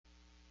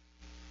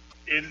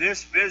In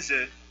this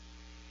visit,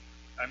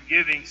 I'm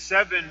giving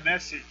 7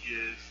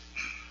 messages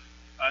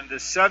on the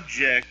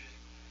subject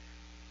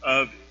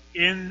of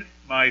in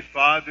my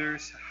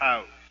Father's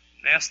house.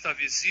 Nesta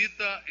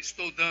visita,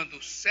 estou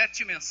dando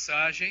 7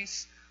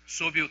 mensagens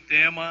sobre o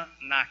tema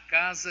Na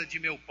Casa de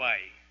Meu Pai.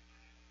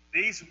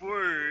 These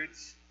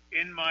words,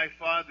 in my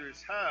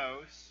Father's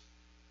house,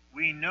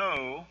 we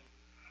know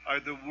are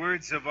the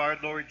words of our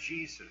Lord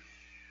Jesus.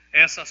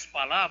 Essas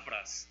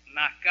palavras,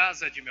 na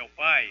casa de meu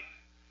Pai,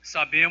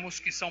 sabemos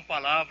que são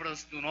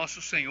palavras do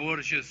nosso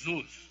Senhor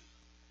Jesus.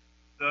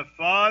 The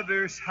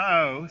Father's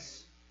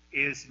house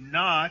is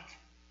not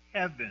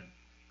heaven.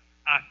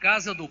 A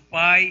casa do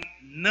Pai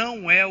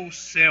não é o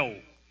céu.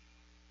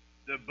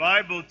 The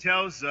Bible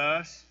tells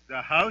us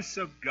the house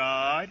of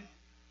God,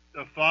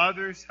 the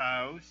Father's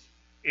house,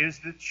 is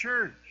the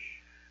church.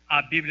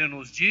 A Bíblia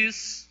nos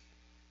diz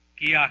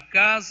que a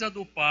casa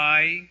do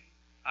Pai,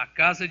 a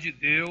casa de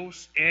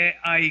Deus, é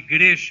a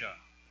igreja.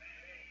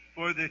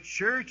 For the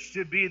church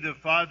to be the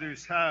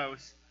Father's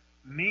house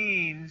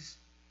means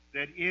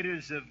that it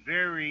is a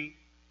very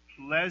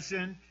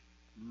pleasant,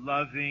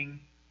 loving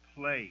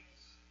place.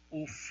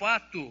 O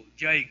fato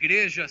de a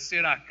igreja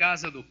ser a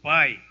casa do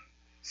Pai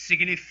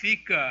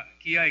significa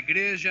que a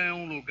igreja é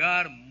um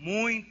lugar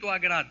muito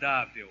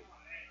agradável.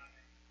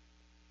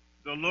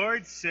 The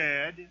Lord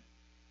said,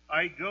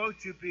 I go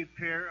to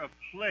prepare a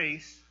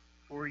place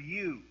for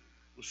you.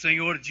 O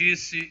Senhor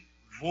disse,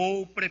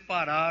 vou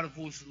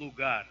preparar-vos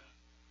lugar.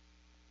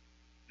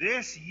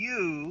 This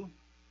you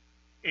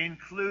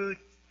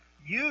includes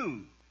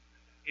you.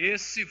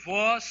 Esse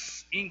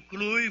vós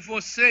inclui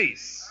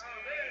vocês.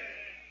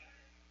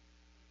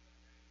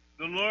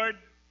 The Lord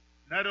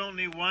not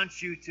only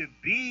wants you to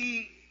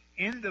be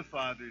in the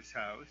Father's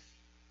house,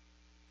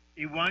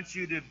 He wants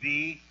you to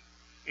be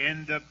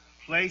in the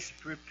place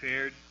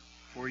prepared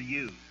for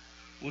you.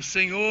 O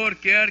Senhor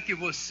quer que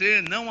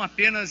você não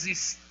apenas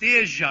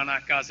esteja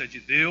na casa de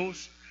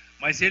Deus,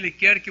 mas Ele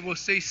quer que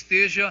você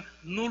esteja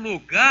no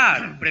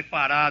lugar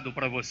preparado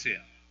para você.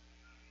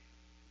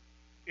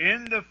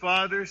 In the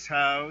Father's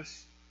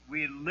house,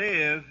 we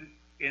live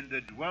in the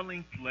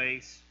dwelling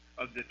place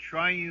of the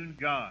triune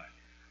God.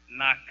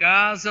 Na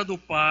casa do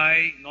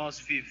Pai, nós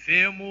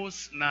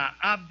vivemos na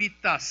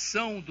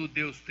habitação do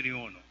Deus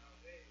triuno.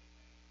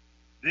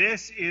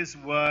 This is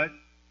what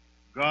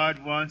God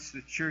wants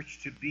the church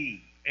to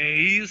be. É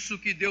isso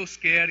que Deus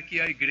quer que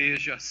a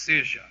igreja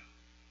seja.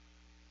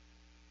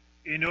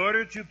 In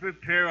order to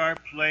prepare our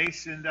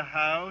place in the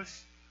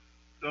house,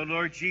 the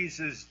Lord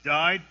Jesus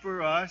died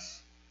for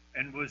us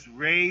and was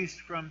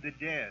raised from the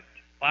dead.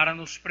 Para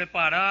nos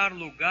preparar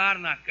lugar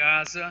na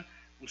casa,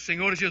 o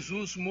Senhor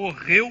Jesus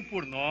morreu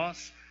por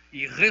nós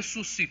e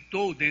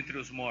ressuscitou dentre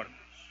os mortos.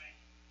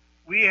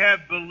 We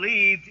have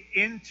believed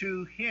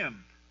into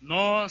Him.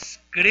 Nós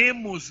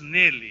cremos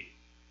nele.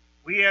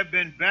 We have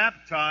been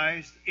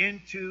baptized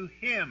into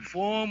Him.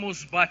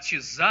 Fomos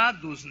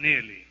batizados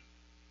nele.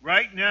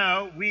 Right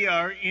now, we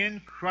are in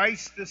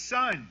Christ the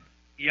Son.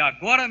 E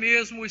agora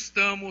mesmo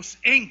estamos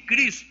em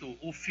Cristo,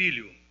 o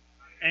Filho.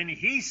 And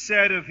He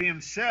said of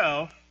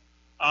Himself,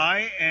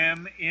 I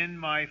am in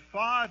my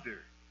Father.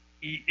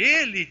 E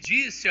ele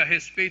disse a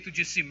respeito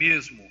de si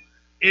mesmo,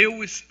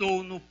 eu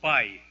estou no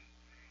Pai.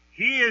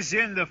 He is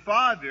in the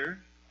Father.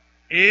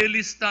 Ele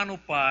está no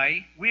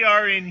Pai. We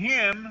are in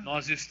Him.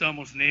 Nós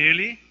estamos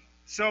nele.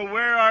 So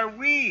where are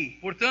we?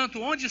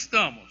 Portanto, onde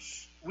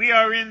estamos? We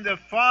are in the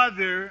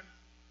Father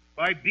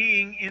by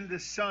being in the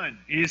Son.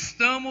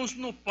 Estamos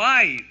no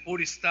Pai por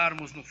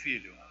estarmos no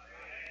Filho.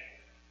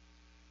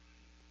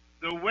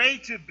 The way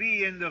to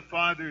be in the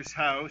Father's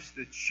house,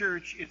 the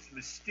church, it's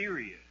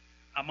mysterious.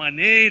 A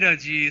maneira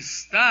de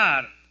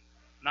estar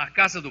na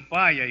casa do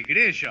Pai, a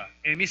igreja,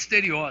 é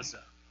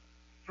misteriosa.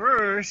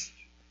 First,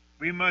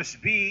 we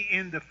must be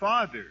in the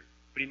Father.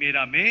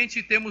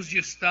 Primeiramente, temos de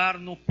estar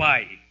no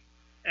Pai.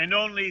 And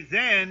only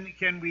then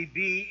can we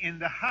be in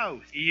the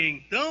house. E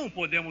então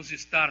podemos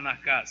estar na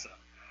casa.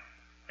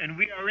 And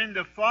we are in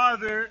the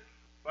Father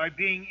by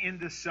being in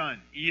the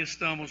Son. E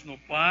estamos no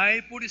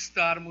Pai por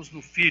estarmos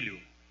no Filho.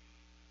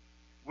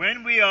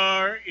 When we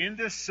are in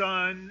the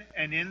Son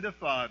and in the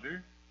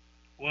Father,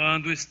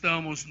 quando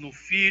estamos no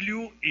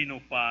Filho e no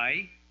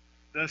Pai,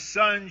 the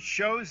Son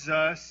shows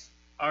us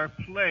our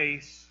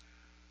place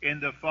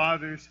in the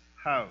Father's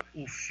house.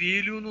 O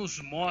Filho nos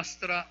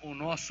mostra o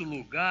nosso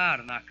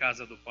lugar na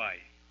casa do Pai.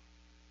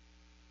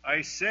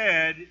 I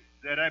said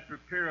that I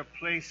prepare a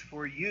place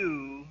for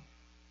you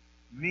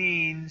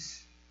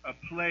means a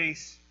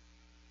place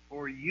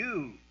for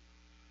you.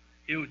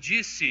 Eu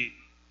disse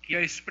que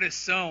a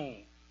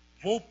expressão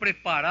vou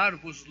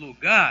preparar-vos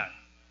lugar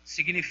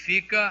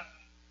significa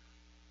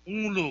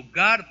um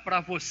lugar para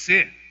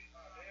você.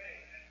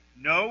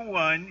 No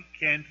one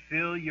can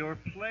fill your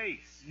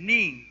place.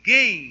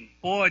 Ninguém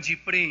pode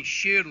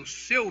preencher o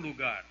seu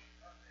lugar.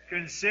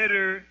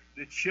 Consider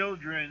the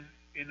children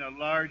in a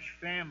large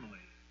family.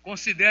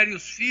 Considere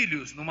os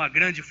filhos numa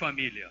grande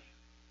família.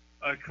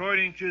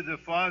 According to the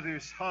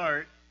Father's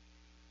heart,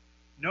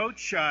 no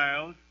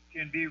child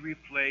can be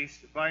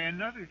replaced by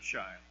another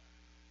child.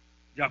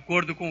 De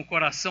acordo com o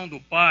coração do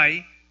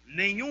Pai,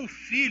 nenhum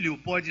filho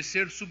pode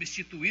ser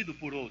substituído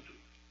por outro.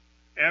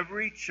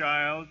 Every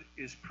child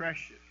is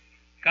precious.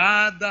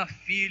 Cada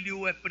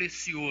filho é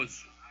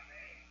precioso.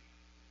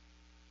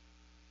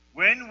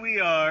 When we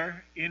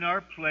are in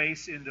our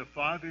place in the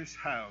Father's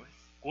house,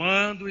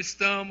 Quando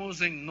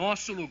estamos em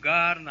nosso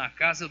lugar na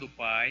casa do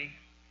Pai,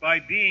 by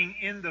being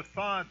in the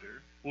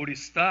Father, por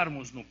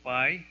estarmos no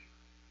Pai,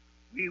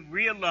 we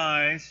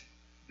realize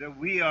that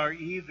we are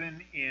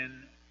even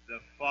in the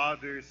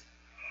Father's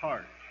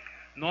heart.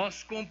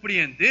 nós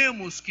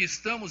compreendemos que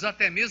estamos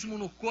até mesmo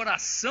no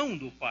coração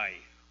do Pai,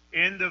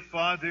 In the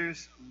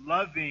Father's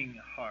loving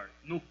heart,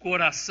 no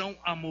coração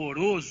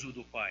amoroso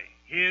do Pai,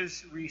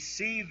 His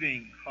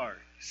receiving heart,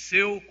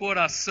 seu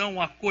coração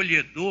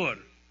acolhedor,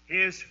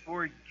 His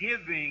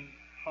forgiving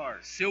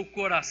heart. seu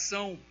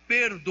coração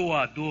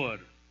perdoador.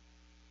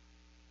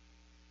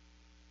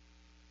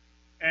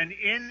 And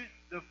in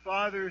the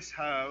Father's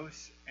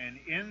house and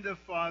in the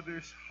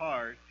Father's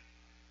heart,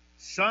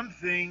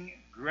 something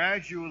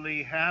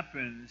gradually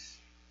happens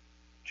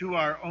to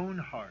our own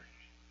heart.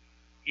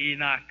 E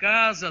na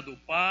casa do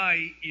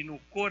Pai e no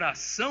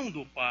coração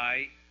do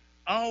Pai,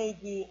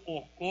 algo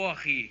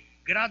ocorre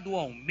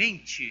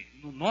gradualmente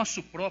no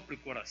nosso próprio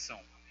coração.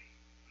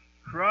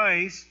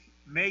 Christ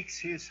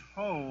makes His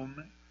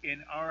home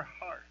in our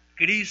heart.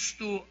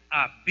 Cristo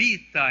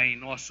habita em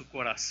nosso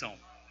coração.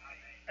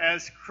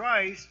 As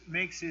Christ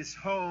makes His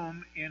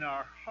home in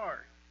our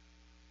heart,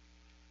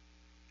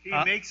 He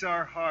Ah. makes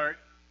our heart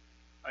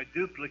a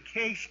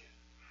duplication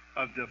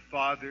of the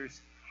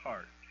Father's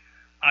heart.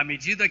 À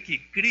medida que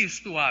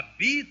Cristo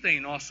habita em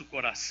nosso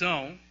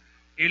coração,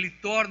 Ele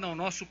torna o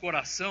nosso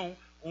coração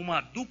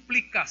uma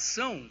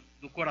duplicação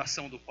do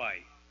coração do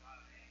Pai.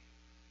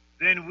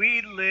 Then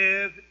we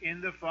live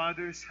in the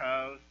Father's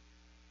house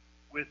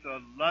with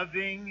a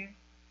loving,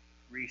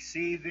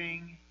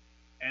 receiving,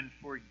 and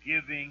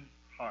forgiving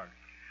heart.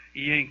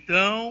 E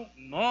então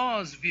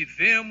nós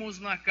vivemos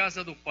na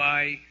casa do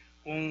Pai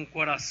com um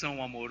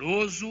coração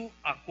amoroso,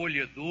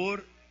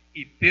 acolhedor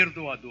e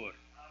perdoador.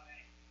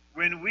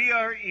 When we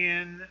are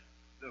in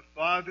the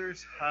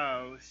Father's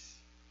house,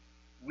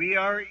 we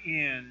are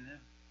in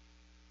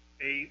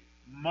a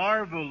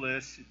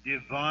marvelous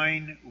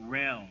divine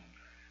realm.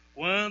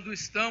 Quando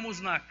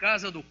estamos na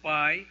casa do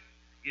Pai,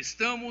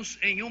 estamos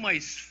em uma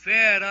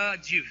esfera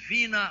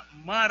divina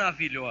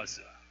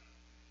maravilhosa.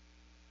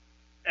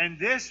 And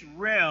this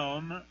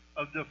realm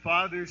of the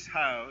Father's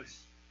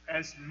house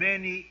has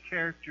many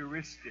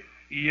characteristics.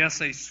 E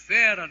essa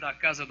esfera da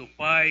casa do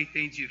Pai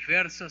tem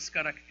diversas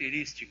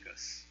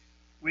características.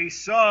 We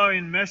saw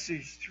in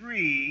message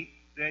 3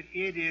 that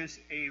it is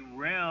a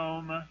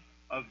realm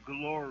of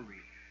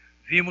glory.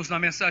 Vimos na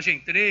mensagem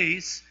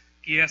 3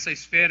 que essa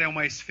esfera é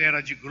uma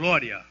esfera de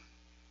glória.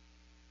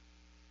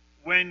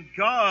 When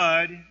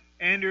God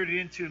entered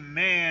into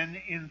man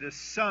in the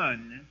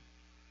Son,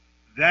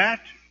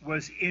 that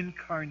was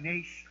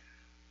incarnation.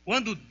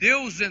 Quando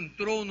Deus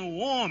entrou no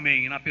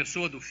homem, na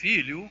pessoa do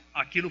Filho,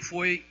 aquilo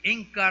foi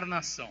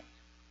encarnação.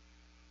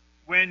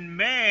 When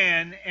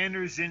man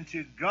enters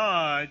into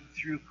God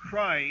through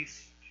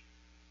Christ,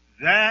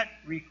 that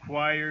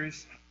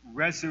requires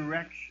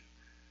resurrection.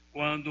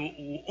 Quando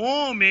o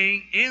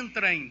homem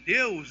entra em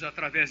Deus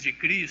através de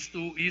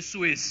Cristo,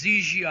 isso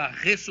exige a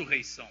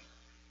ressurreição.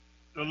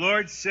 The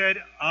Lord said,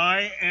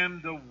 I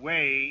am the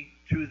way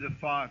to the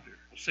Father.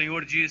 O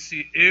Senhor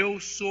disse, eu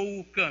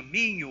sou o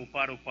caminho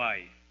para o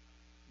Pai.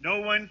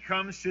 No one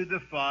comes to the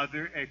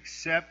Father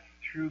except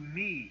through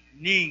me.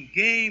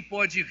 Ninguém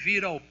pode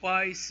vir ao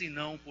Pai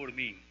senão por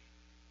mim.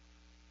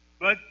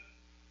 But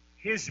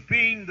His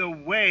being the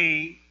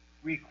way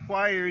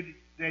required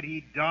that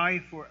He die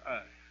for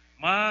us.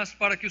 Mas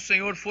para que o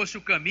Senhor fosse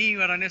o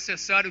caminho, era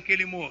necessário que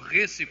Ele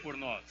morresse por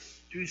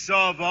nós. To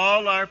solve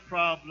all our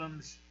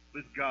problems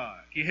with God.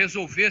 Que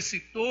resolvesse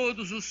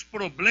todos os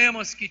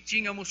problemas que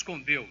tínhamos com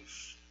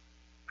Deus.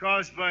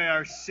 Caused by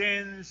our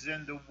sins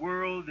and the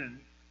world and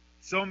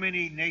so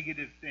many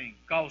negative things.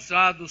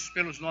 Causados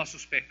pelos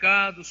nossos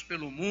pecados,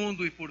 pelo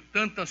mundo e por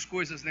tantas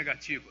coisas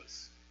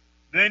negativas.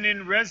 Then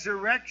in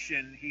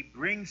resurrection, He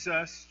brings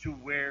us to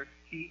where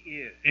He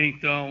is.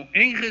 Então,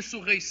 em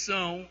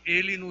ressurreição,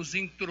 Ele nos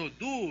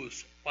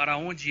introduz para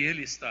onde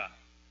Ele está.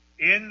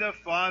 In the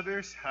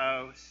Father's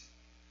house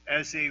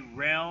as a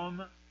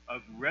realm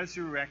of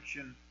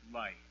resurrection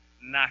life.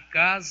 Na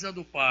casa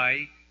do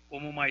Pai,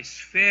 como uma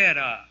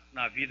esfera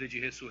na vida de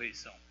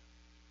ressurreição.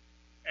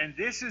 And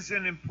this is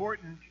an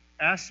important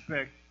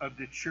aspect of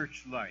the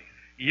church life.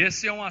 E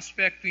esse é um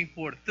aspecto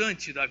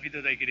importante da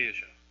vida da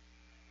igreja.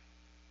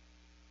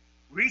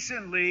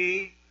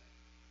 Recently,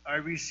 I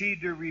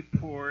received a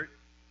report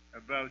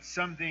about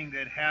something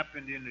that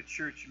happened in a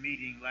church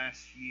meeting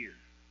last year.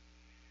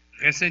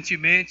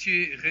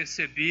 Recentemente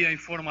recebi a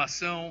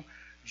informação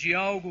de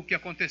algo que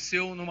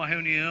aconteceu numa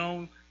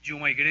reunião de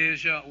uma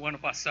igreja o ano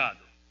passado.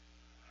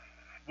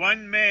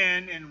 One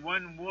man and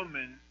one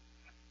woman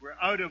were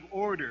out of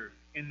order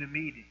in the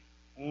meeting.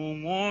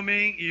 Um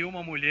homem e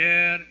uma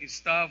mulher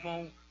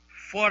estavam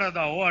fora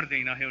da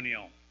ordem na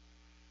reunião.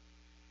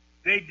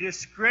 They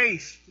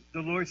disgraced the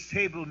Lord's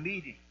table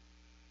meeting.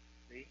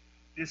 They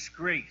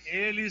disgraced.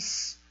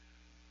 Eles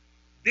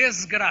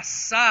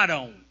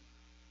desgraçaram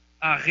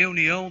a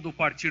reunião do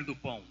partir do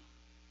pão.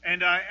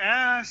 And I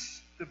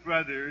asked the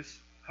brothers,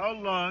 how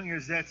long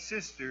has that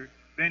sister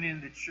been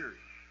in the church?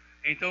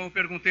 Então eu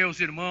perguntei aos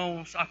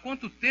irmãos, há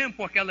quanto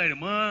tempo aquela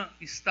irmã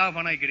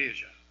estava na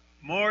igreja?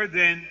 More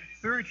than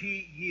 30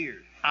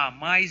 years. Há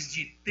mais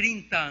de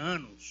 30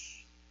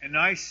 anos. And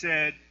I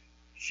said,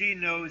 she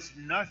knows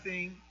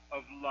nothing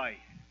of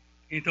life.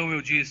 Então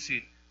eu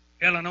disse,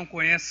 ela não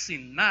conhece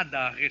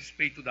nada a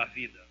respeito da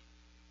vida.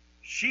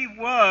 She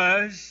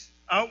was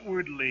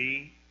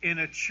outwardly in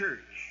a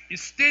church,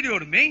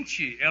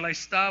 Exteriormente, ela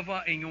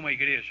estava em uma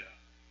igreja,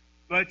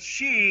 but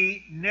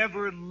she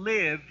never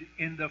lived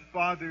in the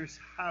Father's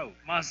house.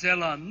 mas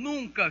ela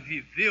nunca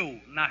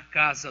viveu na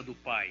casa do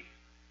Pai.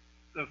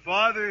 The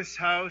Father's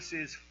house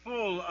is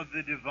full of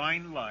the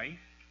divine life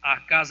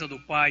A casa do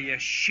Pai é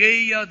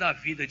cheia da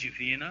vida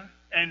divina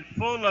and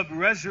full of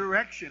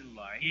resurrection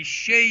life. e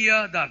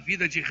cheia da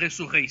vida de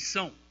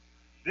ressurreição.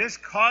 This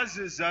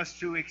causes us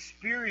to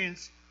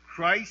experience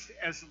Christ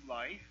as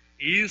life,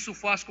 E isso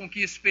faz com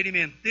que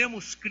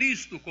experimentemos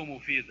Cristo como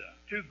vida,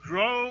 to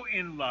grow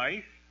in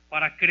life,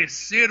 para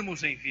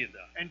crescermos em vida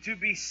and to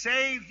be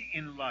saved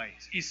in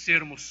life. e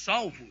sermos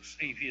salvos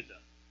em vida.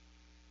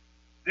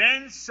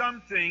 Then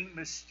something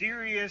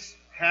mysterious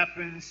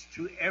happens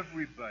to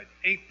everybody.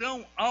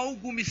 Então,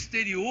 algo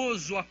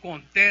misterioso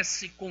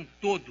acontece com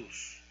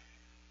todos.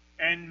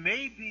 And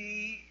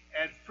maybe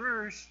at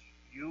first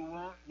you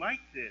won't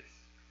like this.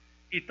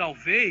 E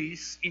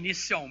talvez,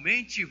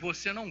 inicialmente,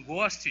 você não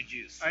goste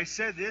disso. I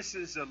said this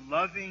is a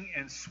loving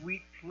and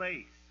sweet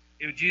place.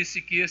 Eu disse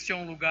que este é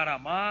um lugar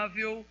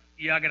amável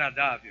e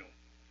agradável.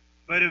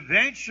 But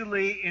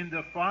eventually in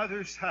the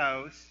Father's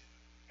house,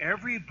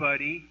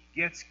 everybody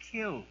gets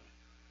killed.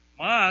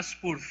 Mas,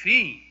 por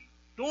fim,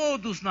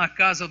 todos na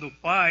casa do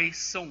Pai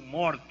são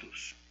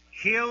mortos.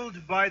 Killed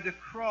by the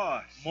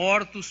cross.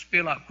 Mortos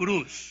pela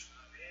cruz.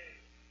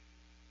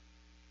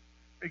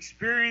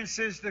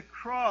 Experiences the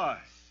cross.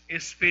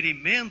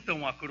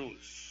 Experimentam a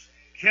cruz.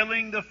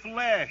 Killing the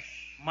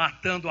flesh.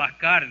 Matando a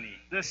carne.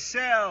 The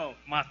self.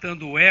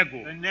 Matando o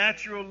ego. The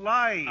natural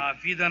life. A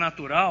vida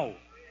natural.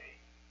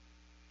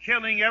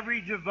 Killing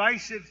every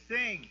divisive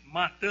thing.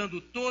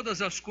 Matando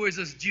todas as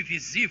coisas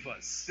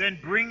divisivas. Then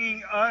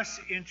bringing us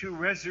into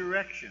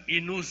resurrection. E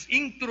nos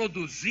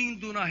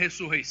introduzindo na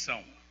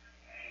ressurreição.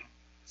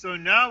 So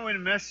now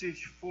in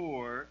message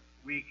 4,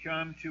 we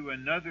come to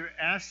another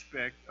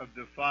aspect of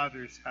the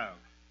Father's house.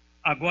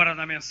 Agora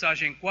na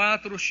mensagem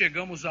 4,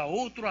 chegamos a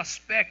outro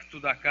aspecto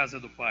da casa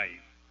do Pai.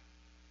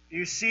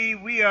 You see,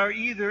 we are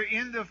either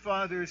in the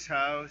Father's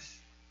house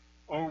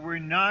or we're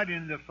not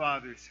in the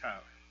Father's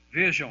house.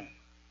 Vejam,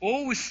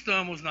 ou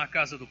estamos na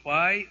casa do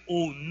Pai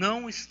ou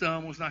não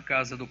estamos na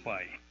casa do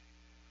Pai.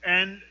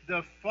 And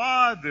the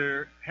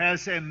Father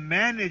has a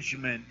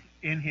management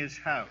in his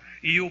house.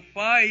 E o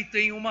Pai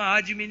tem uma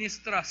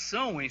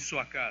administração em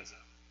sua casa.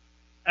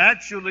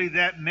 Actually,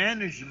 that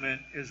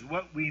management is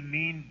what we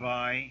mean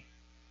by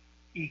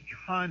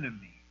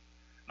economy.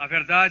 Na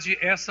verdade,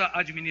 essa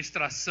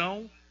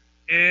administração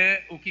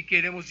é o que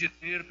queremos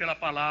dizer pela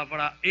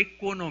palavra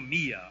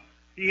economia.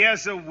 He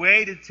has a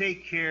way to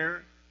take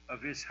care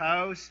of his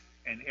house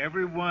and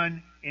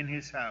everyone in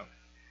his house.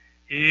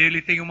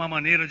 Ele tem uma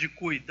maneira de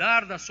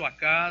cuidar da sua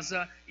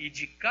casa e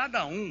de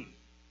cada um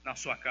na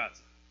sua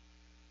casa.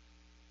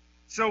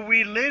 So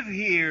we live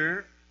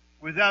here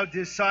without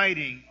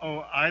deciding, oh,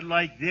 I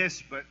like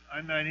this, but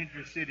I'm not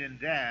interested in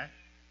that.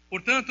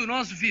 Portanto,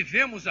 nós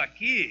vivemos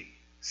aqui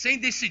sem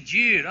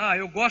decidir,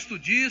 eu gosto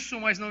disso,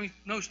 mas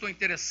não estou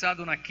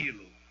interessado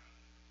naquilo.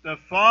 The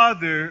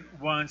Father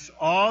wants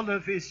all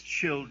of his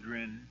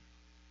children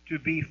to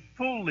be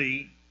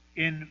fully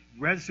in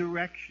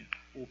resurrection.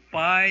 O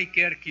Pai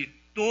quer que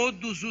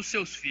todos os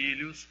seus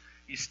filhos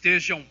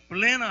estejam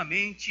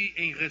plenamente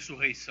em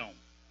ressurreição.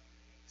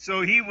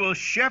 So he will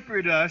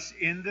shepherd us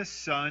in the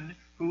Son,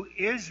 who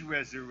is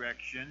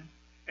resurrection,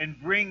 and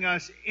bring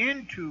us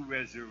into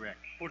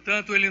resurrection.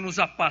 Portanto, ele nos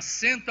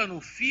apacenta no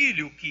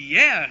Filho, que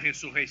é a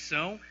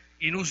ressurreição,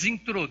 e nos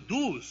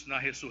introduz na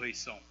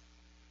ressurreição.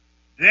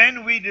 Then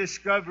we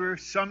discover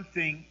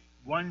something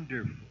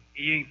wonderful.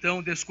 E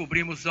então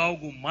descobrimos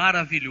algo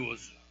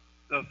maravilhoso.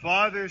 The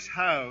Father's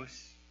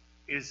house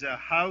is a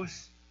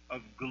house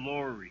of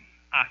glory.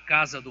 A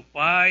casa do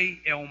Pai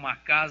é uma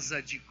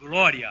casa de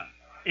glória.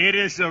 It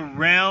is a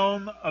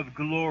realm of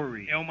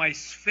glory. É uma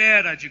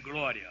esfera de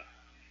glória.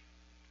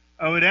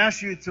 I would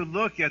ask you to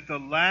look at the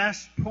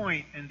last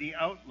point in the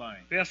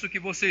outline. Peço que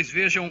vocês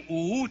vejam o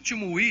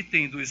último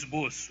item do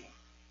esboço.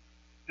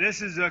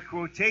 This is a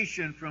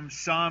quotation from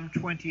Psalm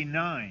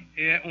 29.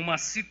 É uma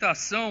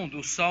citação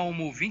do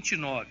Salmo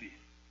 29.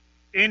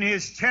 In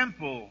his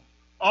temple,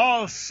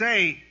 all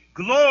say,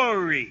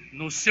 glory.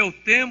 No seu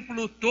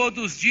templo,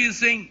 todos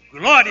dizem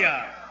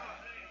glória.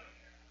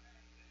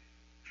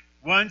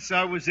 Once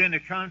I was in a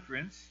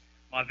conference,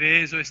 Uma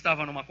vez eu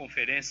estava numa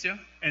conferência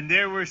and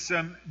there were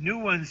some new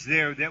ones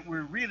there that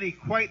were really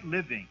quite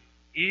living.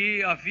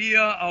 E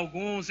havia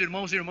alguns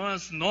irmãos e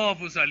irmãs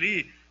novos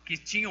ali que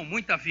tinham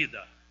muita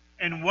vida.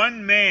 And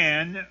one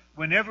man,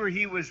 whenever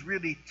he was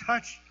really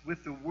touched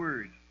with the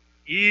word,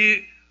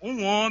 E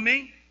um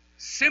homem,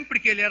 sempre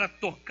que ele era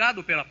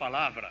tocado pela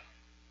palavra,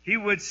 he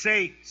would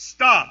say,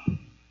 "Stop,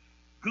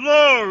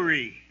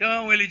 glory."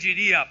 então ele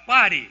diria: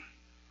 pare,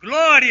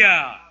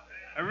 glória!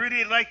 I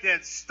really like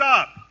that.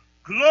 Stop,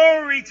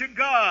 glory to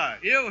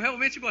God. Eu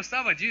realmente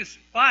gostava disso.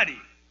 Pare,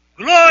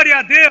 glória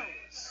a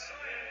Deus!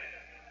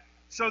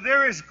 So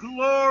there is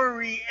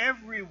glory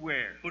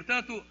everywhere.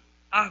 Portanto,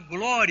 há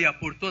glória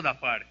por toda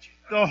parte.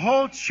 The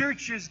whole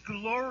church is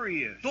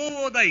glorious.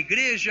 Toda a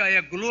igreja é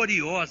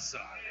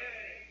gloriosa.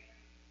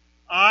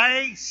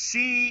 I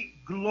see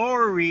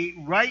glory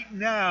right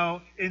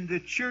now in the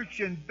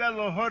church in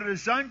Belo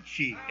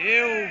Horizonte.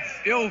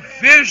 Eu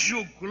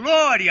vejo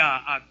glória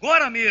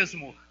agora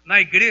mesmo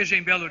na igreja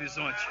em Belo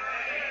Horizonte.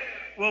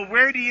 Well,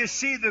 where do you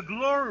see the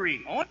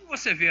glory? Onde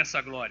você vê essa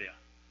glória?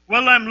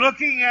 Well, I'm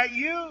looking at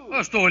you.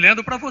 Eu estou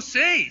olhando para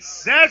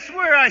vocês. That's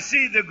where I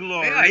see the É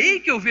glory. aí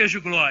que eu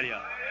vejo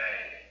glória.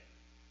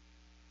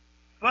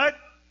 But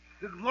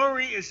the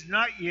glory is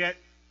not yet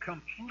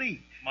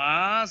complete.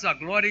 Mas a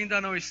glória ainda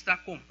não está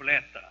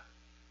completa.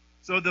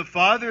 So the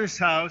Father's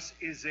house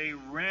is a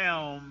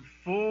realm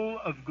full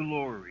of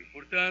glory.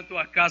 Portanto,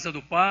 a casa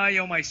do Pai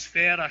é uma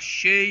esfera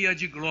cheia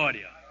de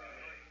glória.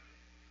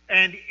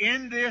 And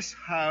in this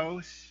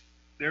house,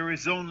 there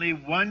is only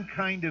one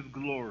kind of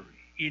glory.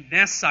 E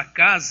nessa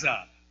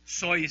casa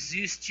só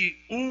existe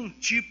um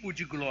tipo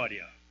de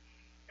glória.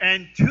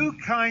 And two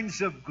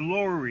kinds of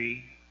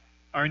glory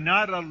are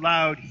not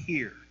allowed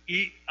here.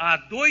 E há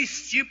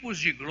dois tipos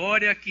de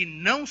glória que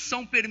não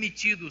são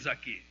permitidos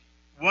aqui.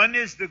 One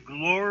is the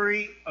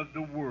glory of the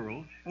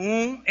world,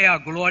 Um é a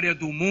glória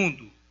do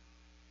mundo.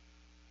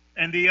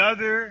 and the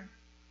other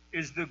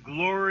is the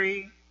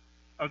glory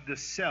of the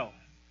self,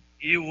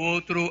 E o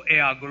outro é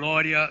a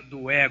glória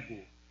do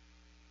ego,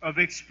 of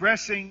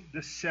expressing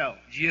the self.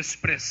 de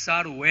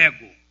expressar o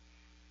ego.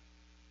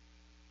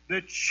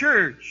 The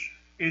church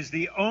is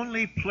the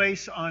only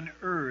place on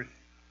earth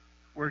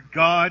where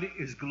God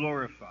is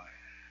glorified.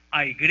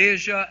 A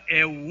igreja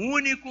é o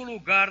único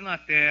lugar na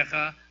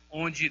terra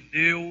onde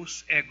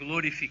Deus é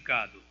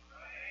glorificado.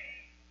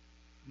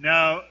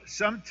 Now,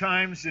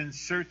 sometimes in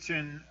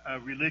certain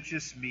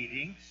religious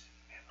meetings,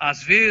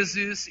 Às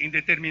vezes, em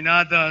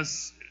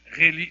determinadas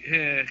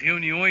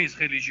reuniões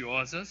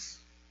religiosas,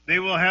 they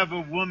will have a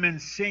woman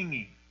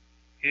singing.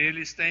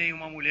 eles têm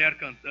uma mulher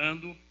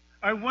cantando.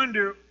 I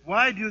wonder,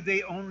 why do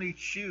they only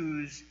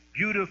choose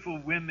beautiful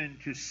women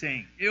to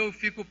sing? Eu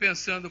fico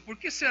pensando, por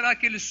que será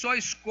que eles só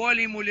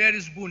escolhem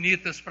mulheres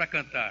bonitas para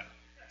cantar?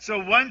 So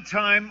one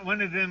time,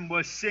 one of them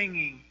was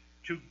singing,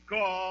 "To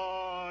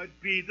God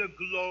be the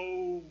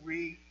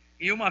glory."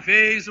 E uma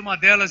vez, uma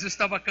delas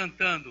estava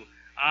cantando,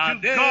 a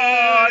To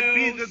God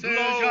be the Deus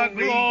seja a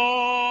glory.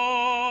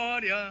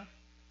 glória.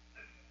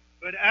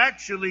 But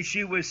actually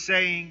she was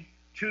saying,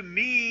 "To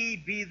me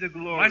be the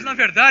glory." Mas na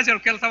verdade, o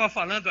que ela estava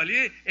falando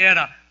ali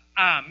era,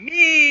 a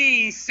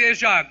mim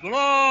seja a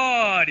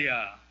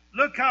glória.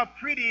 Look how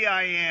pretty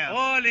I am.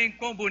 Olhem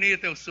quão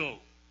bonita eu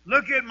sou.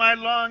 Look at my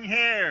long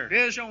hair.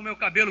 Vejam o meu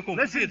cabelo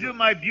Listen to comprido.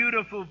 my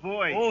beautiful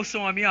voice.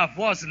 Ouçam a minha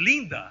voz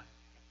linda.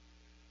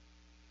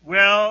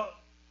 Well,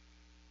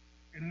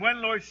 in one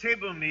Lord's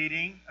Table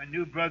meeting, a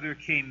new brother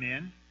came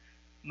in,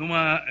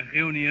 Numa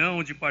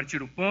reunião de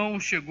partir o pão,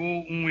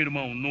 chegou um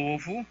irmão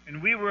novo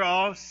and we were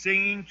all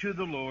singing to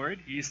the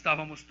Lord. e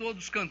estávamos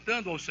todos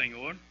cantando ao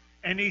Senhor.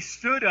 And he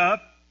stood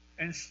up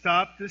and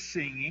stopped the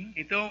singing.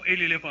 Então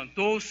ele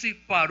levantou-se,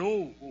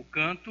 parou o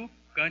cântico,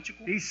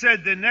 He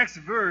said, "The next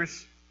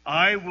verse,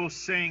 I will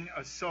sing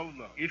a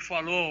solo." e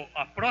falou,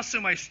 a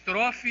próxima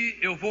estrofe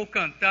eu vou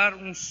cantar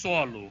um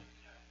solo.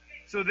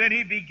 So then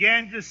he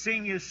began to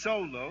sing his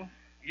solo,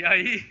 E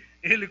aí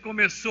ele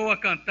começou a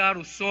cantar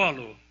o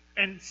solo.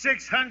 and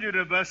 600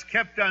 of us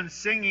kept on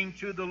singing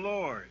to the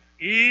Lord.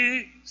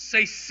 E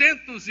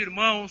 600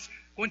 irmãos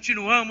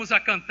continuamos a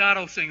cantar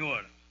ao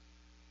Senhor.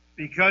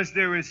 Because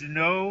there is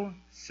no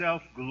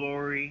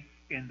self-glory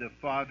in the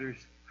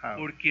Father's house.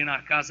 Porque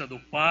na casa do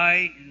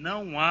Pai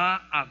não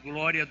há a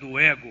glória do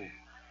ego.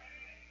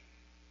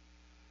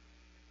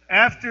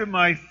 After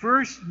my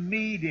first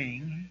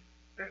meeting,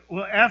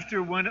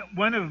 after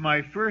one of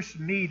my first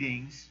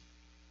meetings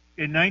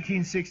in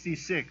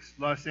 1966,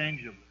 Los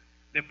Angeles,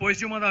 Depois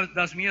de uma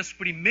das minhas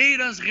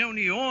primeiras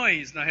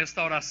reuniões na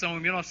restauração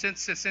em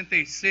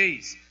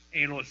 1966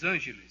 em Los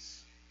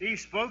Angeles, he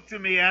spoke to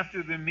me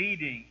after the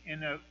meeting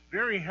in a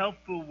very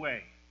helpful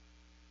way.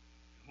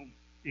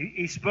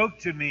 He spoke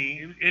to me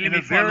Ele in me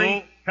a very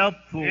falou-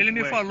 helpful ele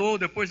me way. falou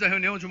depois da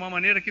reunião de uma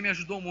maneira que me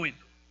ajudou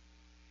muito.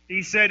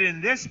 He said,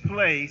 "In this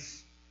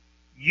place,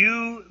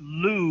 you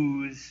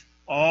lose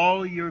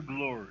all your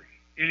glory."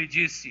 Ele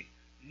disse,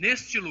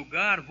 neste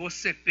lugar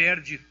você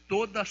perde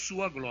toda a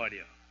sua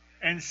glória.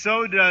 And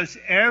so does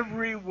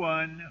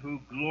everyone who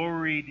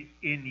gloried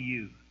in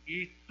you.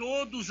 E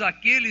todos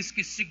aqueles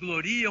que se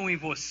gloriam em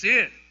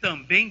você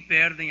também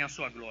perdem a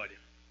sua glória.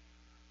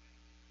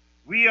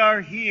 We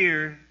are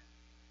here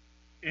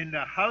in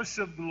the house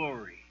of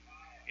glory.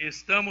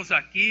 Estamos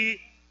aqui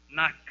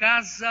na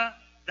casa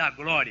da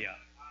glória.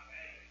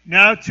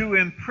 Now, to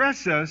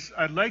impress us,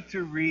 I'd like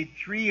to read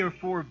 3 or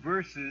 4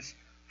 verses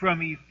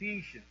from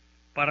Ephesians.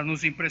 Para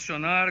nos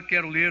impressionar,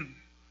 quero ler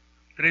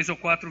 3 ou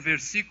 4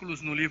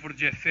 versículos no livro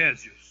de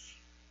Efésios.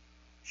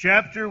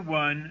 Chapter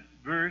 1,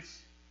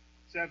 verse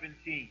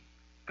 17.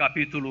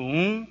 Capítulo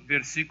 1,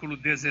 versículo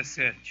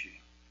 17.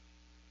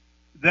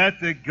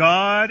 That the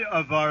God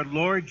of our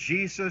Lord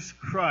Jesus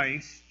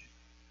Christ,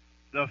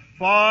 the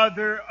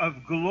Father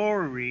of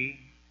glory,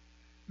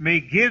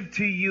 may give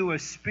to you a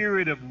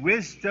spirit of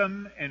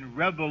wisdom and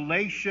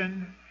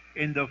revelation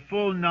in the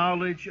full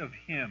knowledge of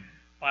Him.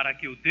 Para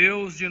que o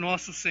Deus de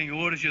nosso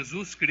Senhor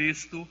Jesus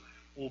Cristo,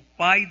 o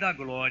Pai da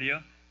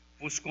glória,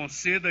 vos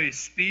conceda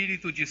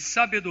espírito de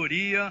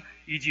sabedoria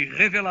e de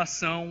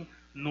revelação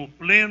no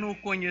pleno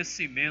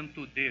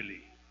conhecimento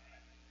dele.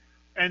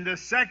 And the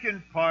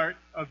second part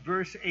of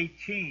verse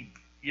 18.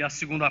 E a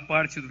segunda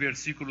parte do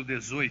versículo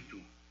 18.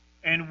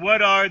 And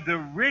what are the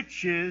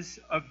riches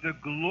of the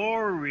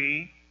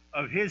glory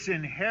of His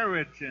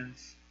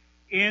inheritance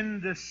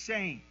in the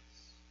saints?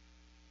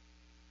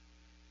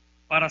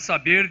 Para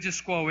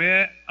saberdes qual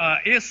é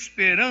a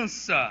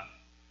esperança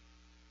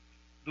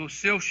do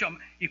seu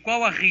chamado e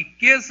qual a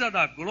riqueza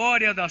da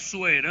glória da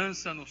sua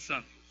herança nos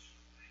santos.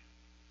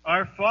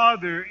 Our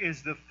Father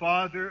is the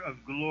Father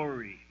of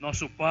glory.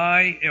 Nosso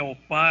Pai é o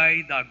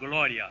Pai da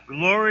glória.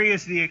 Glory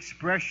is the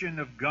expression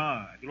of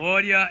God.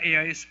 Glória é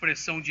a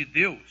expressão de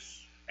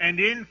Deus.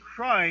 And in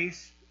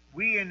Christ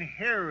we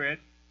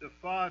inherit the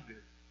Father.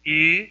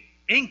 E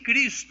em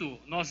Cristo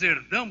nós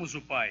herdamos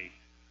o Pai.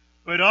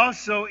 But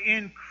also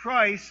in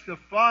Christ the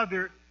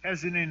Father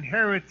has an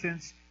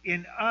inheritance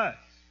in us.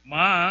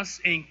 Mas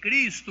em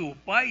Cristo o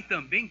Pai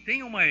também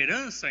tem uma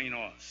herança em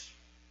nós.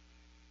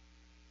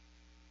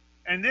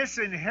 And this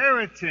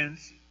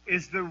inheritance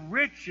is the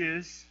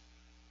riches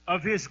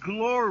of His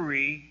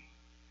glory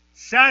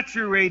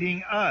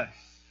saturating us.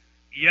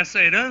 E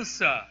essa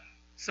herança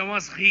são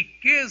as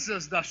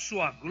riquezas da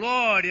sua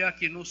glória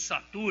que nos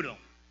saturam.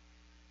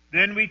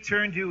 Then we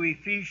turn to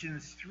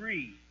Ephesians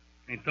 3.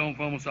 Então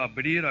vamos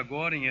abrir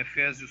agora em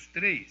Efésios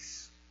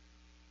 3,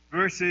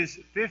 verses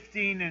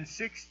 15 and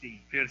 16.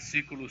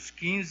 versículos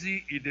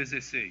 15 e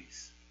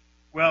 16.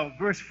 Well,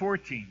 verse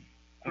 14.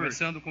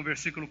 Começando com o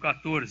versículo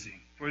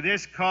 14. For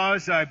this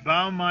cause I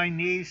bow my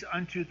knees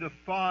unto the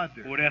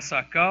Father, Por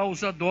essa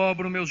causa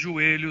dobro meus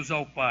joelhos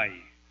ao Pai,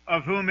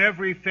 of whom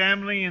every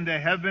family in the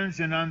heavens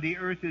and on the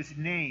earth is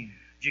named,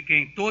 de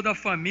quem toda a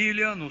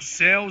família nos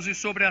céus e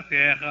sobre a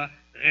terra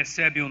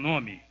recebe o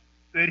nome,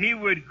 that He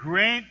would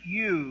grant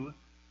you,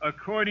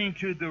 according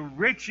to the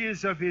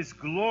riches of His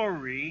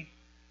glory,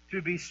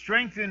 to be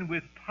strengthened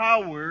with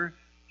power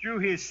through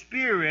His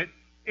Spirit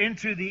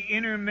into the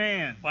inner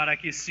man, para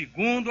que,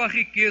 segundo a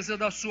riqueza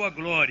da sua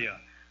glória,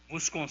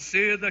 vos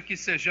conceda que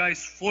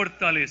sejais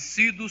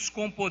fortalecidos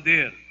com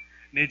poder,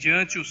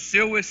 mediante o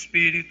seu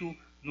Espírito,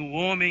 no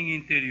homem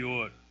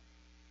interior.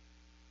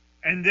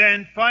 And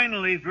then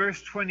finally,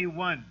 verse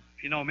 21.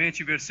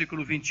 Finalmente,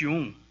 versículo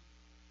 21.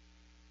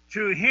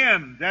 To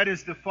Him, that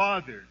is the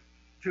Father,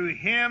 to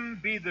Him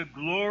be the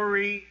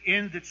glory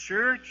in the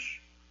church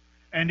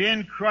and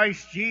in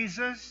Christ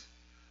Jesus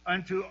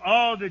unto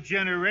all the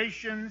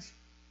generations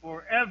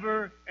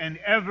forever and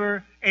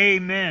ever.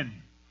 Amen.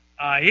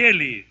 A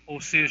Ele, ou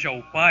seja,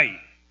 ao Pai,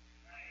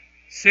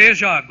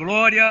 seja a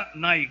glória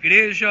na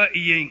Igreja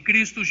e em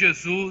Cristo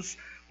Jesus,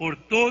 por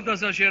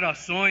todas as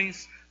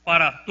gerações,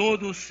 para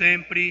todos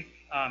sempre.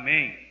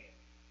 Amém.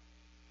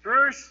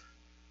 First,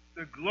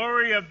 the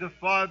glory of the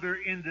Father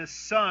in the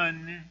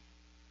Son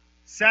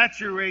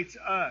saturates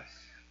us.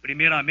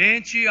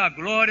 Primeiramente, a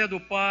glória do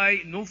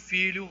Pai no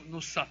Filho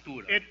nos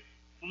satura. It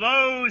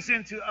flows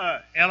into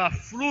us, Ela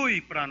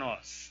flui para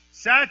nós,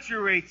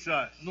 saturates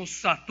us. nos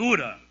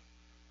satura.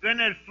 Then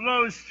it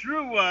flows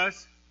through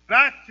us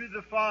back to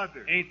the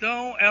Father.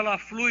 Então, ela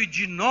flui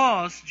de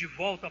nós de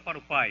volta para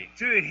o Pai.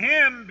 To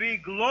Him be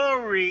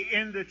glory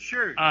in the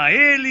church. A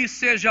Ele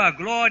seja a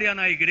glória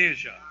na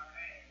Igreja.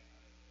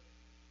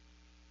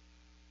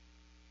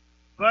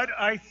 But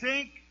I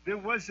think there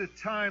was a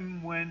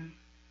time when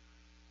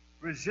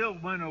Brazil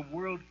won a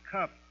World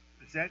Cup.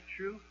 Is that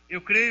true?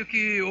 Eu creio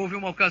que houve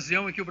uma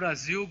ocasião em que o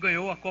Brasil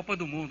ganhou a Copa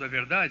do Mundo, é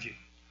verdade?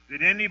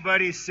 Did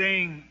anybody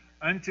sing,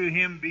 unto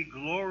Him be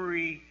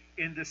glory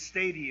in the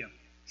stadium?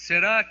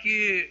 Será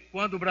que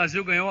quando o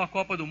Brasil ganhou a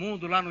Copa do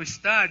Mundo lá no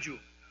estádio,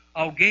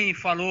 alguém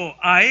falou,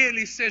 a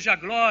Ele seja a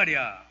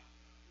glória?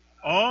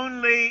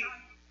 Only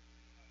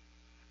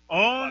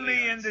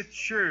in the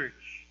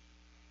church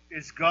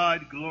is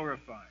God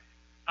glorified.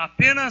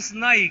 Apenas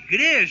na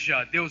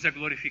Igreja Deus é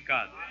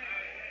glorificado.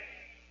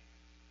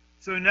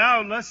 So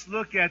now let's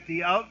look at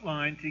the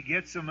outline to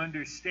get some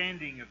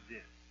understanding of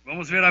this.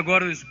 Vamos ver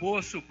agora o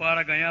esboço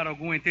para ganhar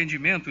algum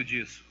entendimento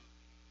disso.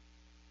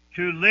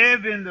 To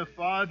live in the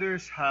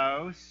Father's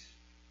house,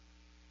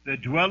 the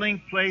dwelling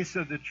place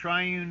of the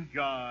triune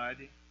God,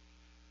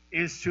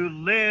 is to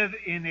live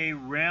in a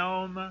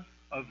realm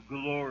of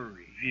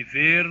glory.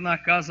 Viver na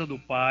casa do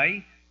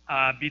Pai,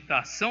 a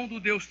habitação do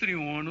Deus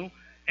triuno,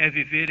 é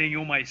viver em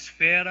uma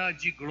esfera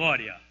de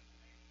glória.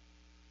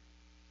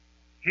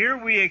 Here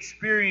we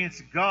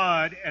experience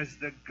God as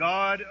the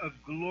God of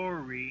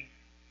glory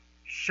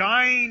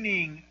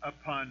shining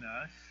upon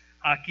us.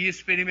 Aqui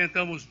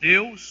experimentamos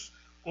Deus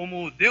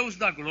como o Deus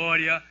da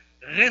glória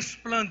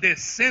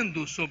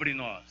resplandecendo sobre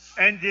nós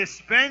And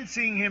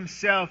dispensing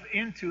himself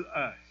into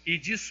us. e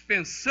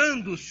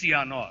dispensando-se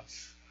a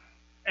nós.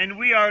 And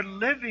we are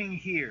living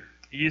here.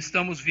 E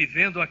estamos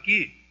vivendo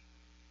aqui.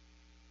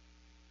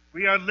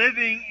 We are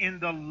living in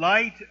the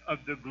light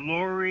of the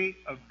glory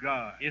of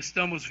God.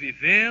 Estamos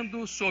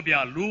vivendo sob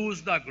a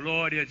luz da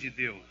glória de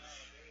Deus.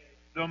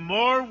 The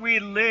more we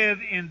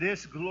live in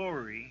this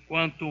glory,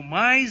 Quanto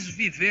mais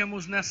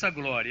vivemos nessa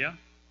glória,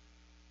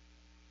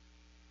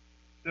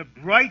 the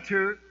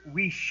brighter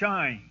we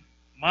shine.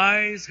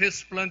 mais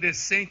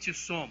resplandecentes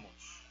somos.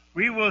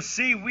 We will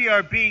see we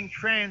are being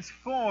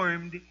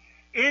transformed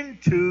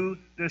into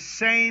the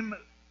same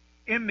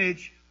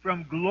image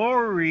from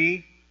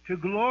glory to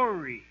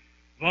glory.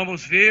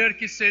 Vamos ver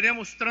que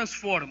seremos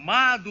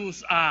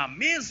transformados à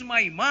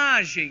mesma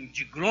imagem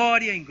de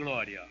glória em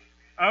glória.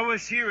 I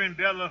was here in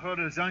Belo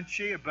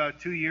Horizonte about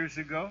 2 years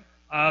ago.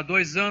 Há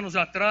 2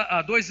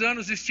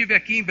 anos estive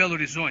aqui em Belo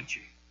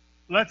Horizonte.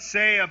 Let's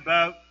say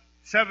about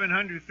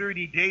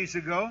 730 days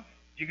ago.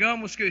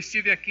 Digamos que eu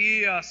estive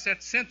aqui há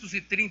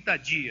 730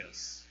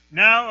 dias.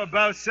 Now,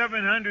 about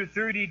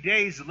 730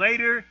 days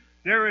later,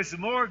 there is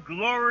more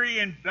glory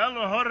in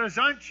Belo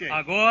Horizonte.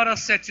 Agora,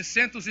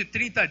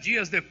 730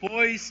 dias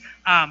depois,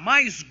 há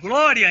mais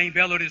glória em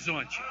Belo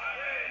Horizonte.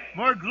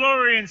 More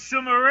glory in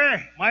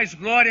Sumaré, Mais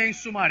glória em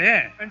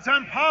Sumaré, in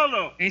São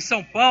Paulo. em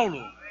São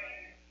Paulo.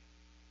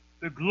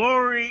 The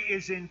glory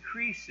is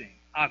increasing.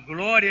 A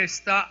glória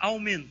está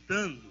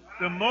aumentando.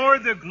 The more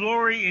the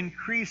glory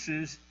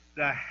increases,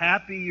 the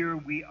happier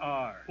we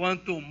are.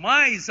 Quanto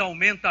mais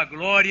aumenta a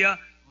glória,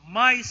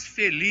 mais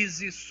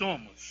felizes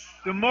somos.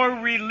 The more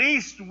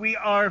released we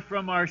are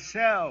from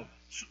ourselves,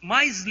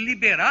 Mais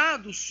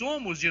liberados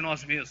somos de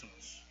nós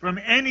mesmos. from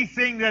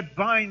anything that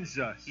binds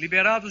us.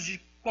 Liberados de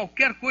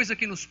qualquer coisa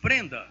que nos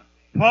prenda.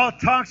 Paul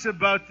talks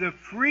about the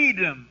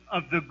freedom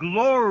of the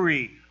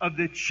glory of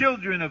the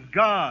children of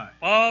God.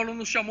 Paulo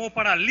nos chamou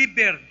para a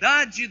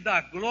liberdade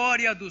da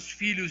glória dos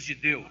filhos de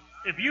Deus.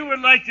 If you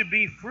would like to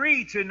be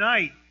free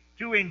tonight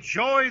to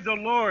enjoy the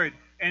Lord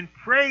and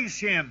praise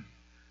Him,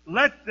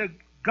 let the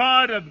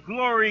God of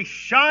glory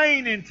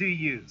shine into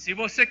you. Se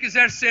você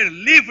quiser ser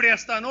livre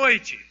esta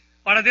noite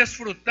para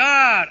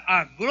desfrutar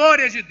a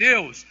glória de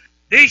Deus,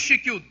 deixe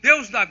que o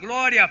Deus da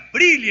glória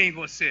brilhe em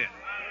você.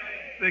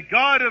 The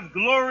God of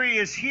glory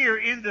is here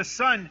in the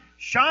Son,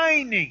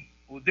 shining.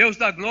 O Deus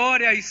da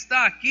glória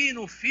está aqui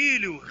no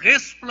Filho,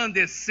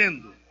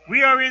 resplandecendo.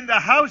 We are in the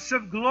house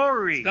of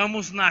glory.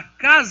 Estamos na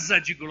casa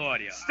de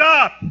glória.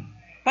 Stop.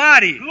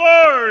 Pare!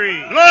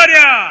 Glory.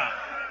 Glória!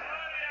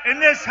 In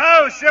this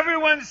house,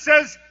 everyone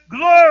says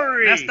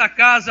glory. Nesta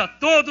casa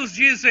todos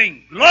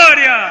dizem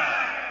glória!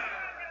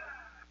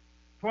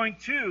 Point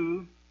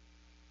 2,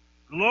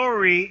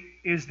 glory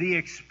is the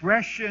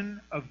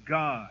expression of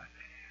God.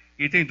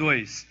 Item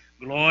 2.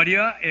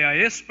 Glória é a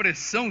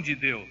expressão de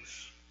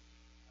Deus.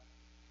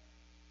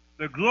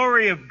 The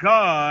glory of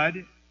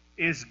God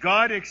is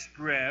God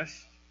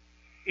expressed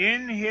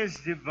in His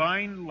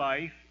divine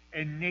life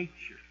and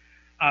nature.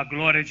 A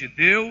glória de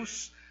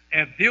Deus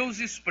é Deus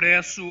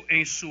expresso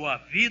em sua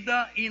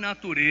vida e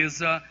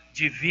natureza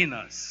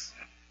divinas.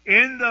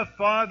 In the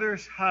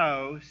Father's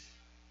house,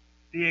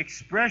 the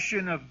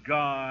expression of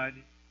God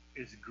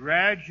is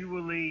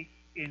gradually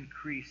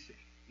increasing.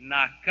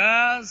 Na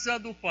casa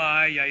do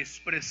Pai, a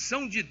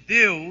expressão de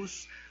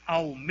Deus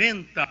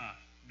aumenta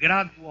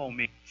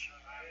gradualmente.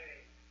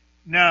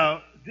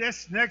 Now,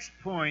 this next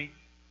point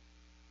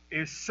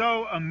is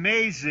so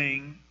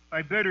amazing,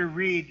 I better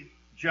read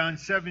John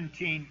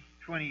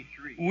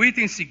 17:23. O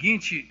item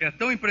seguinte é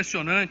tão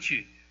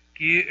impressionante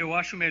que eu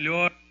acho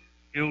melhor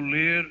eu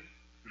ler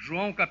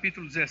João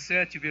capítulo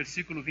 17,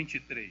 versículo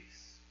 23.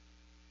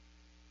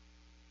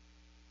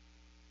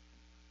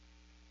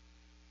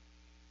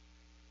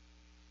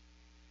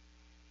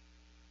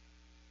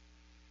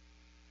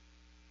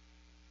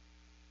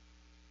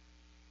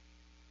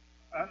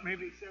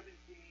 Maybe 17,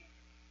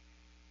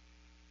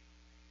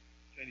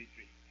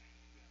 23.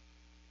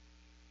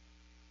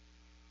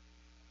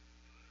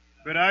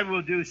 But I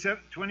will do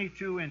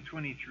 22 and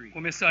 23.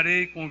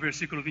 Começarei com o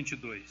versículo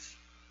 22.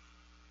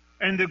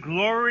 And the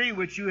glory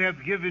which you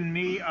have given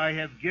me, I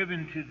have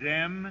given to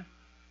them,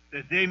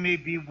 that they may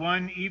be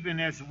one, even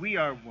as we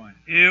are one.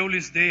 Eu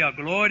lhes dei a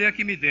glória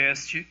que me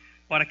deste,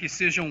 para que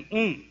sejam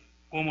um,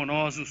 como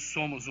nós os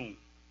somos um.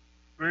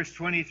 Verse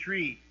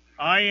 23,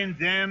 I in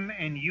them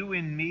and you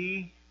in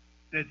me,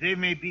 that they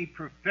may be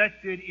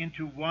perfected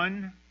into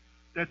one,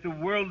 that the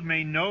world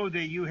may know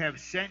that you have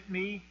sent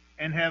me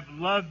and have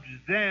loved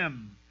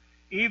them,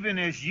 even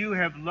as you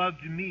have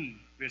loved me.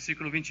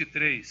 Versículo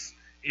 23.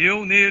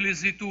 Eu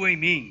neles e tu em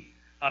mim,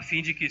 a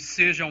fim de que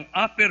sejam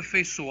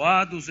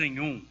aperfeiçoados em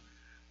um,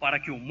 para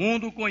que o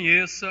mundo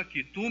conheça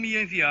que tu me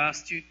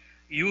enviaste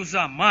e os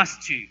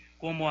amaste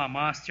como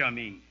amaste a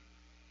mim.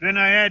 Then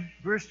I add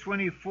verse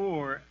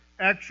 24.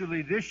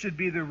 Actually, this should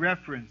be the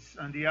reference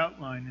on the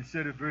outline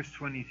instead of verse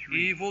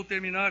 23. E vou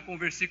terminar com o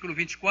versículo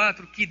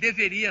 24, que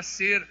deveria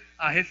ser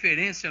a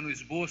referência no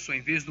esboço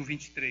em vez do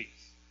 23.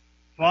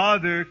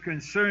 Father,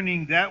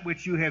 concerning that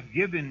which you have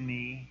given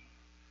me,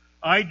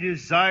 I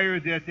desire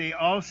that they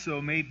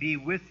also may be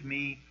with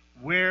me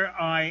where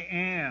I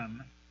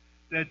am,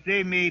 that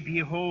they may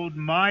behold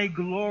my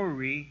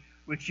glory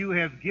which you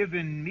have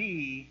given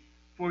me,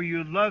 for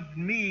you loved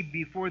me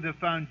before the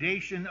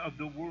foundation of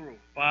the world.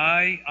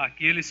 Pai,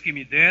 aqueles que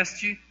me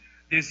deste,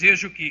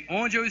 desejo que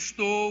onde eu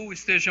estou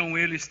estejam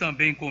eles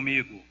também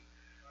comigo,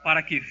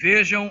 para que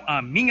vejam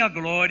a minha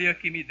glória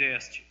que me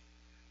deste,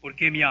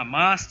 porque me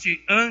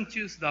amaste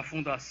antes da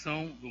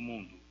fundação do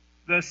mundo.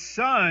 The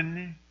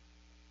Son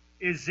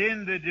is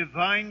in the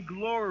divine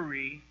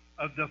glory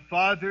of the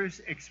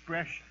Father's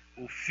expression.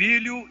 O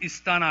Filho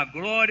está na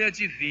glória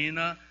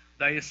divina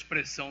da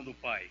expressão do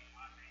Pai.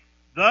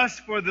 Thus,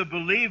 for the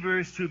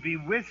believers to be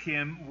with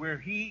him where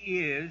he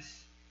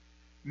is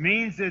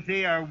means that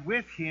they are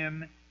with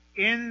him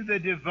in the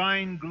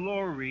divine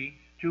glory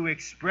to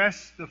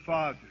express the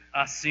Father.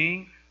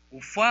 Assim,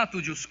 o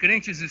fato de os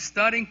crentes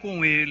estarem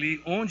com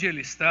ele onde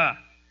ele está,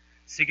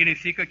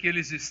 significa que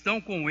eles estão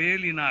com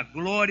ele na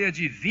glória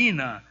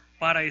divina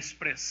para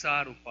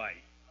expressar o Pai.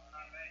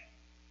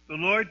 The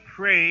Lord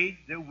prayed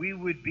that we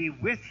would be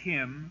with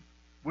him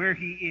where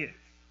he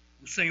is.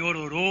 O Senhor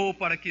orou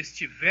para que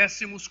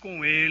estivéssemos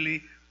com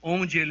ele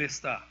onde ele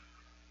está.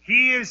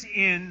 He is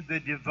in the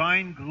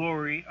divine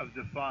glory of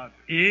the Father.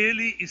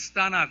 Ele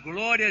está na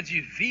glória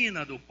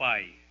divina do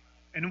Pai.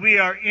 And we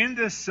are in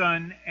the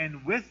Son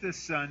and with the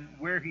Son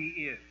where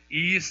he is.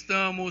 E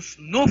estamos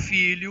no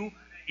Filho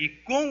e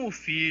com o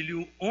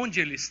Filho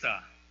onde ele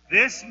está.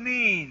 This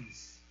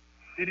means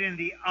that in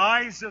the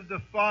eyes of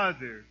the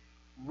Father,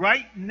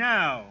 right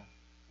now,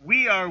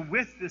 we are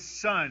with the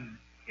Son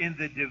in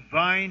the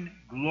divine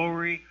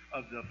glory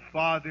of the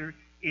Father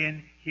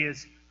in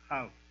his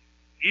house.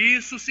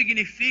 Isso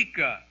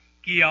significa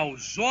que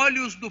aos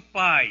olhos do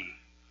Pai,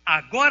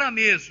 agora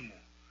mesmo,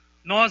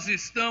 nós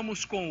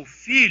estamos com o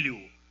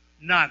Filho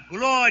na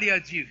glória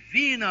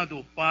divina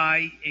do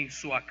Pai em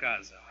sua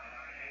casa.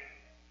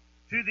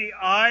 To the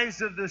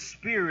eyes of the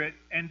Spirit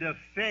and of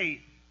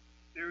faith,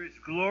 there is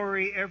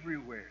glory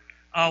everywhere.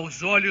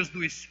 Aos olhos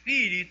do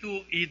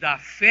Espírito e da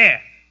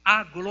fé,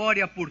 há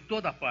glória por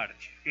toda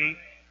parte. Okay?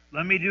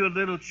 Let me do a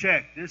little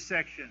check. This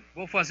section.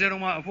 Vou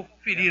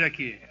conferir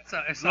aqui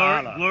essa Glory,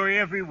 ala. glory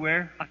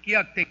everywhere. Aqui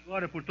tem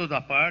glória por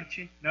toda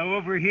parte. Now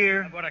over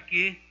here, Agora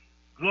aqui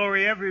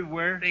glory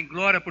everywhere. tem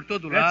glória por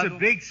todo That's a lado.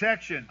 big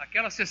section.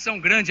 Aquela seção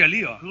grande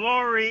ali, ó,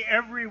 Glory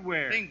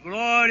everywhere. tem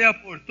glória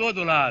por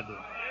todo lado.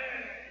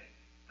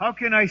 How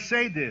can I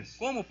say this?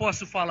 Como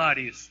posso falar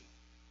isso?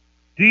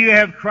 Do you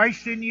have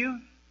Christ in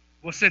you?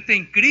 Você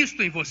tem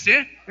Cristo em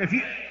você?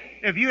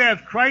 If you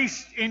have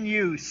Christ in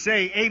you,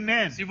 say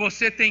amen. Se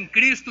você tem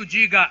Cristo,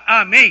 diga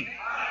amém.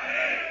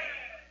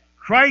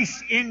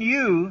 Christ in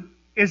you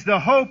is the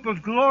hope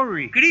of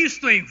glory.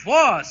 Cristo em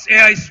vós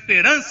é a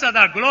esperança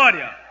da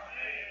glória.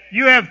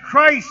 You have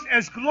Christ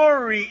as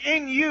glory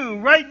in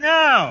you right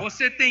now.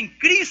 Você tem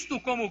Cristo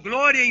como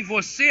glória em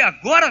você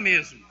agora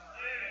mesmo.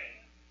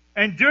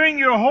 And during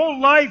your whole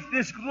life,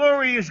 this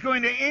glory is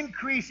going to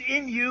increase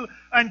in you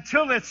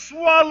until it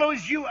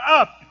swallows you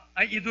up.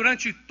 E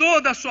durante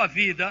toda a sua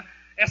vida,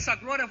 essa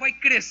glória vai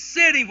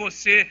crescer em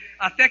você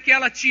até que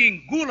ela te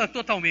engula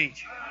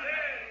totalmente.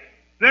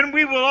 Then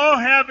we will all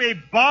have a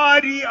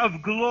body of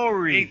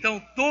glory. Então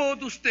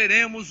todos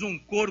teremos um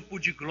corpo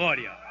de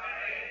glória.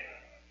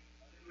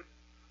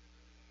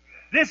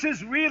 This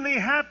is really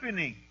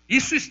happening.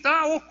 Isso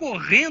está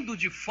ocorrendo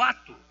de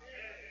fato.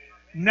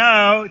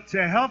 Now,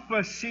 to help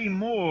us see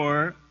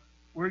more,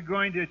 we're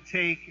going to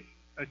take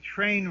a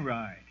train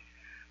ride.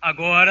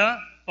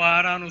 Agora,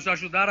 para nos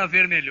ajudar a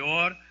ver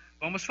melhor,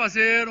 vamos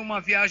fazer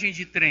uma viagem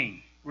de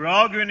trem. We're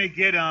all going to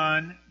get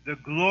on the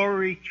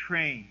glory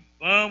train.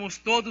 Vamos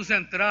todos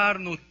entrar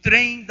no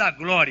trem da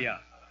glória.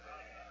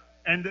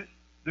 And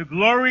the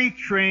glory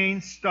train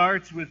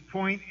starts with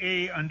point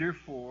A under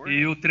 4.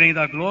 E o trem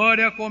da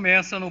glória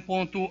começa no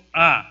ponto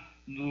A,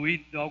 do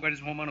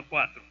algarismo romano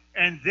 4.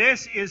 And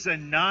this is a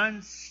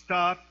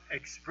non-stop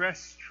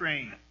express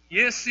train. E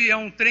esse é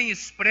um trem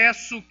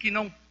expresso que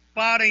não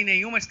para em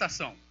nenhuma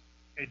estação.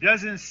 It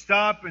doesn't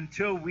stop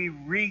until we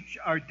reach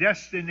our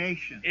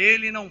destination.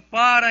 Ele não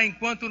para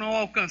enquanto não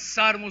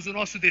alcançarmos o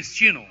nosso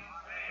destino.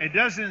 It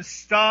doesn't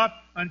stop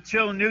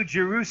until New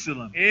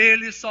Jerusalem.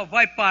 Ele só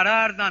vai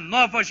parar na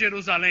Nova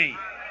Jerusalém.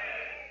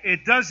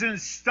 It doesn't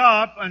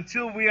stop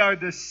until we are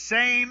the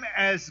same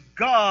as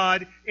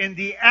God in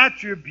the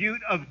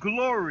attribute of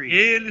glory.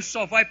 Ele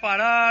só vai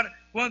parar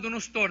quando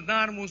nos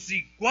tornarmos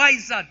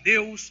iguais a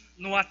Deus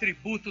no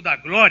atributo da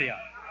glória.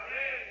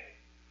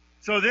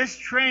 So this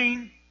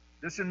train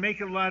doesn't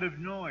make a lot of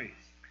noise.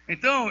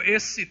 Então,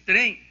 esse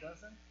trem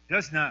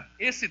Does not.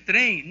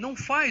 não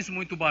faz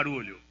muito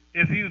barulho.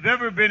 If you've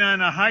ever been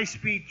on a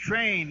high-speed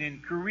train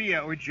in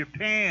Korea or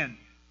Japan,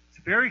 it's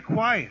very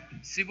quiet.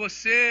 Se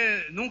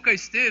você nunca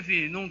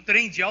esteve num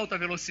trem de alta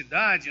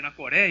velocidade na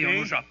Coreia ou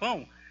no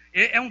Japão,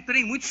 é um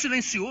trem muito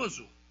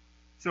silencioso.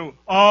 So,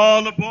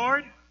 all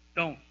aboard?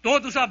 Então,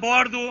 todos a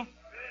bordo,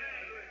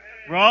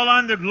 We're all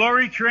on the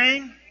glory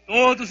train?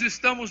 todos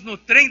estamos no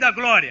trem da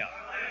glória.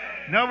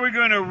 Now we're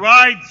going to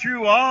ride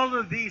through all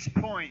of these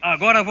points.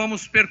 Agora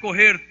vamos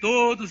percorrer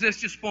todos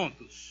estes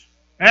pontos.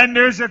 And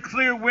there's a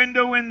clear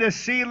window in the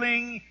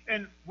ceiling,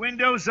 and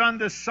windows on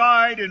the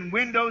side, and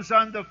windows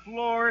on the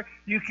floor.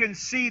 You can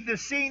see the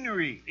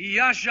scenery. E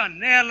há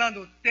janela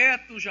no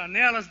teto,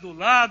 janelas do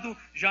lado,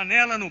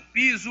 janela no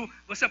piso.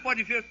 Você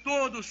pode ver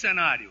todo o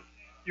cenário.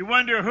 You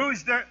wonder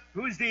who's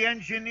the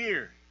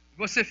engineer?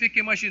 Você fica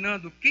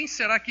imaginando, quem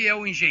será que é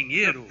o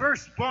engenheiro? The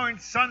firstborn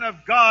Son of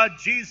God,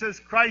 Jesus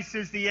Christ,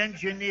 is the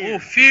engineer. O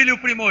filho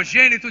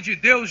primogênito de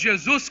Deus,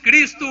 Jesus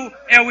Cristo,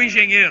 é o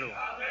engenheiro.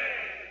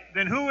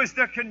 Then who is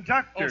the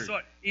conductor? Oh,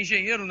 sorry.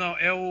 Engenheiro não,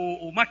 é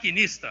o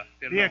maquinista,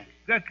 perdão.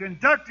 The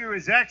conductor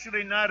is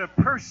actually not a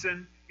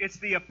person, it's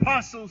the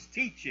apostles'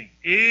 teaching.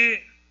 E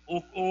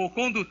o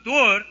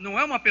condutor não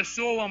é uma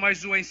pessoa,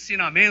 mas o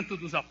ensinamento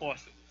dos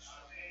apóstolos.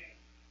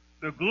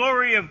 The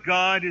glory of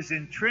God is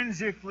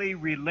intrinsically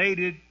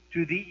related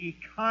to the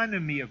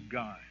economy of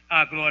God.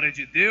 A glória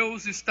de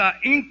Deus está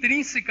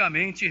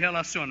intrinsecamente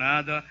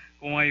relacionada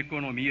com a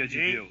economia de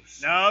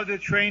Deus. Now the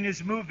train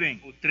is moving.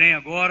 O trem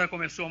agora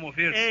começou a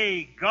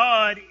mover-se.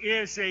 God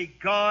is a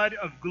God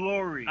of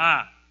glory.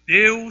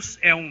 Deus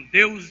é um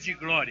Deus de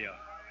glória.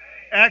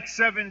 Acts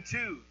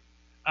 7:2.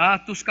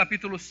 Atos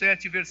capítulo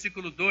 7,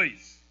 versículo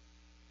 2.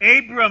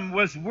 Abram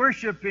was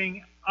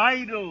worshiping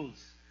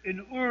idols in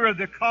Ur of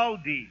the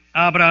Chaldees.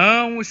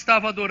 Abraão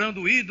estava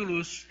adorando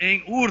ídolos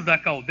em Ur da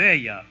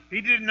Caldeia.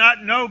 He did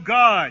not know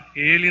God.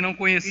 Ele não He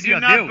conhecia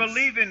did not Deus.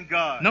 believe in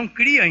God. Não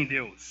cria em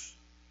Deus.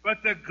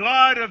 But the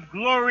God of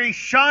glory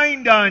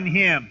shined on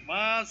him.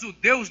 Mas o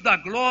Deus da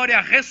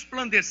glória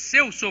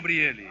resplandeceu sobre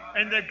ele.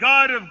 And the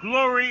God of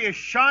glory is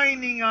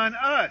shining on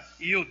us.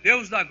 E o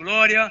Deus da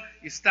glória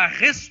está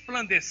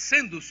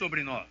resplandecendo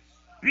sobre nós.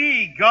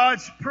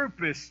 God's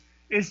purpose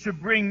is to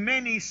bring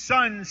many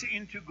sons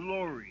into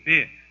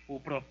glory. O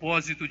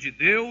propósito de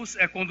Deus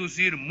é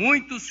conduzir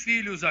muitos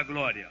filhos à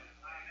glória.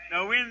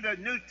 Now in the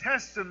New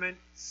Testament,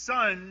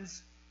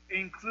 sons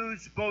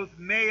includes both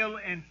male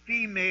and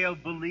female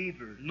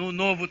believers. No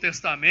Novo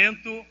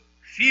Testamento,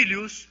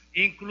 filhos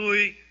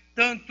inclui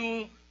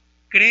tanto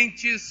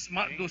crentes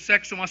do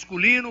sexo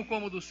masculino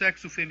como do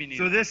sexo feminino.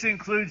 So this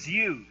includes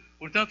you.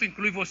 Portanto,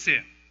 inclui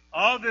você.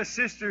 All the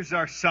sisters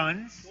are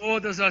sons.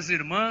 Todas as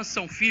irmãs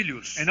são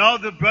filhos. And all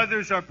the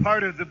brothers are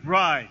part of the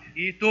bride.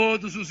 E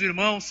todos os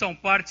irmãos são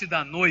parte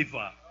da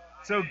noiva.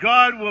 So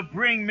God will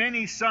bring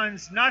many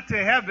sons not to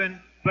heaven,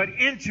 but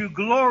into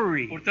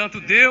glory. Portanto,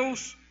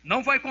 Deus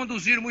não vai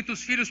conduzir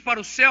muitos filhos para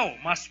o céu,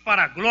 mas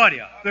para a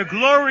glória. The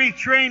glory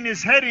train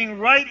is heading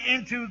right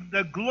into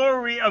the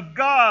glory of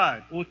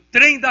God. O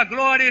trem da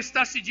glória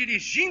está se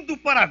dirigindo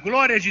para a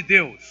glória de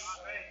Deus.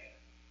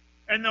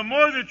 And the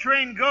more the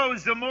train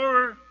goes, the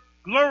more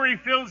glory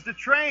fills the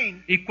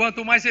train. E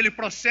quanto mais ele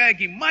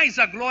prossegue, mais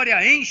a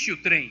glória enche o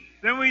trem.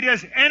 Then we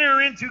just enter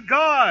into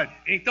God.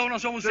 Então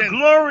nós vamos The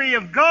glory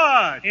of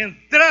God.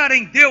 entrar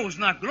em Deus,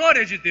 na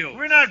glória de Deus.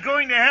 We're not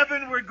going to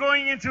heaven, we're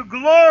going into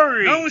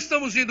glory. Não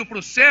estamos indo para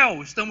o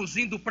céu, estamos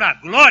indo para a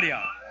glória.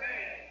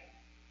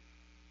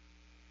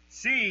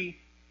 See,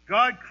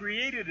 God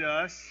created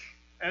us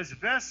as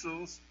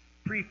vessels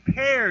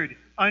prepared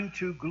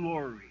unto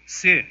glory.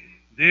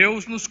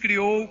 Deus nos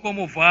criou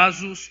como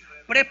vasos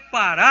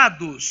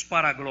preparados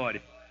para a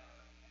glória.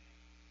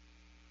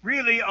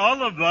 Really,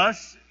 all of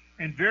us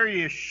in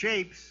various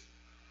shapes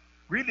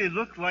really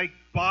look like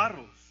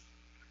bottles.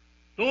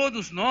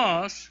 Todos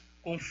nós,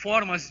 com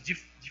formas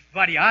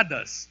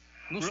variadas,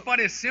 nos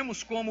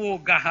parecemos como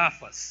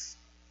garrafas.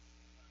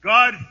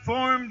 God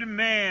formed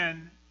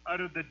man out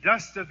of the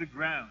dust of the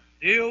ground.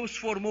 Deus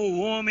formou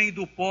o homem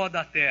do pó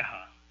da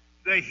terra.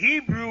 The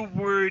Hebrew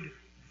word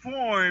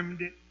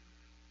formed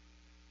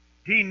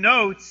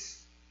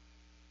denotes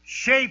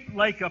shape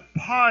like a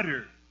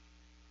potter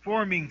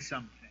forming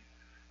something.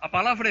 A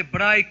palavra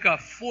hebraica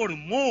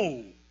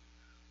formou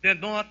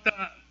denota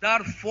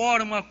dar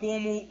forma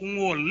como um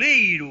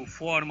oleiro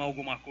forma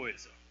alguma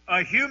coisa.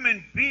 A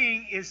human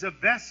being is a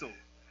vessel.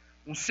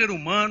 Um ser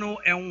humano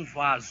é um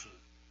vaso.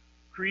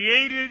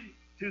 Created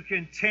to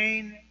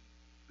contain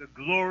the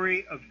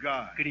glory of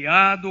God.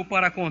 Criado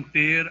para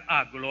conter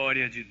a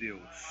glória de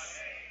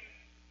Deus.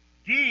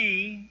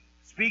 D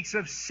speaks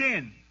of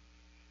sin.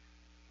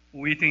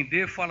 O item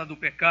D fala do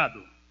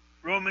pecado.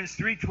 Romans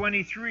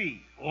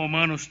 3:23.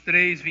 Romanos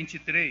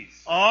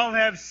 3:23. All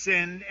have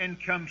sinned and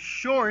come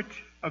short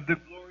of the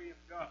glory of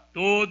God.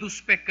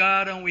 Todos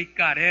pecaram e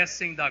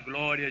carecem da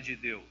glória de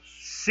Deus.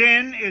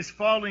 Sin is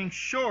falling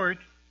short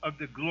of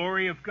the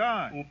glory of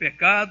God. O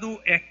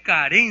pecado é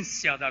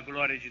carência da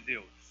glória de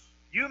Deus.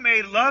 You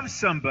may love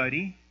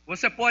somebody,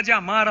 você pode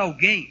amar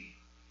alguém,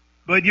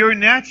 but your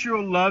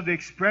natural love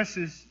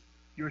expresses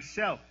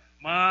yourself.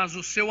 Mas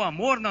o seu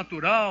amor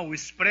natural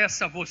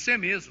expressa você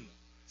mesmo.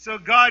 So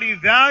God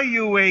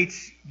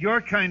evaluates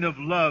your kind of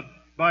love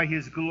by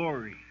His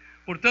glory.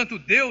 Portanto,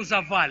 Deus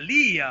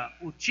avalia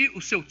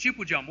o seu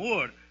tipo de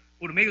amor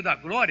por meio da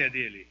glória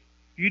dele.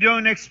 You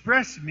don't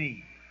express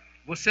me.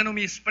 Você não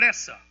me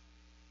expressa.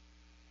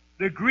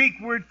 The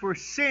Greek word for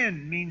sin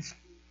means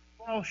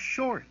fall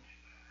short.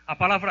 A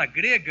palavra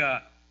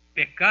grega,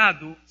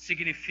 pecado,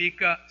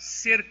 significa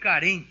ser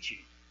carente.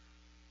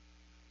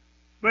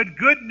 But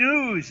good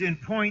news in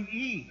point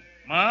E.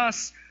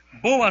 Mas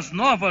boas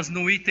novas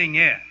no item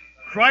E.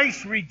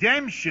 Christ's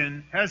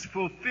redemption has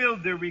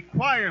fulfilled the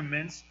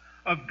requirements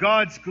of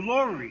God's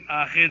glory.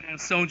 A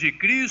redenção de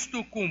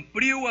Cristo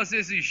cumpriu as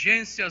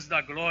exigências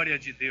da glória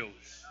de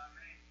Deus.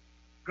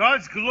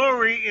 God's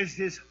glory is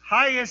His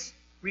highest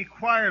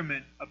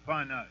requirement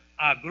upon us.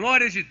 A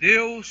glória de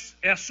Deus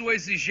é a sua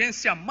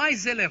exigência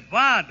mais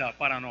elevada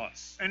para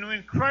nós. And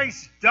when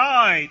Christ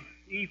died,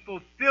 He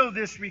fulfilled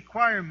this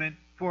requirement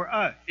for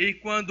us. E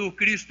quando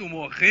Cristo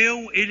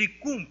morreu, Ele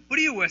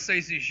cumpriu essa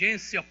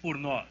exigência por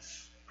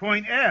nós.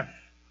 Point F.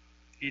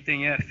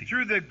 Item F.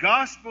 Through the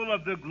gospel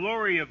of the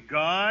glory of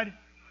God,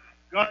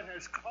 God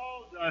has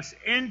called us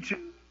into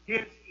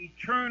His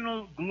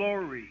eternal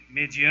glory.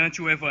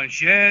 Mediante o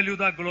evangelho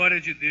da glória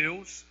de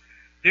Deus,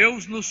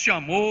 Deus nos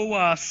chamou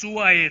à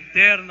sua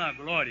eterna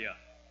glória.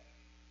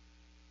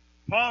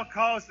 Paul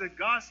calls the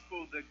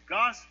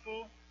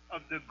gospel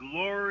of the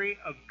glory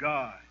of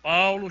God.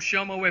 Paulo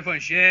chama o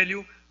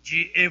evangelho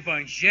de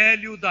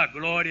evangelho da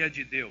glória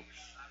de Deus.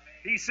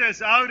 He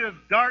says, out of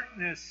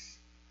darkness,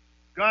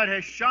 God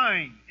has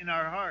shined in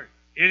our heart.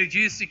 Ele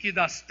disse que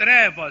das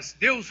trevas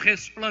Deus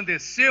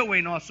resplandeceu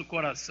em nosso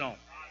coração.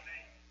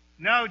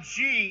 Now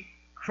G,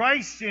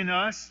 Christ in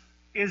us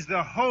is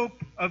the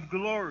hope of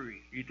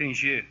glory. Item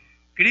G.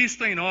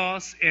 Cristo em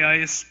nós é a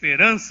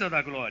esperança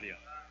da glória.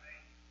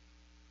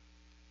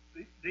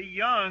 The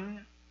young,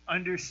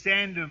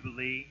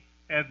 understandably,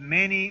 have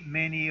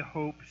many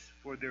hopes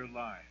for their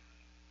lives.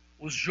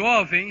 Os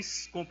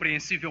jovens,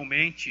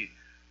 compreensivelmente,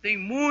 têm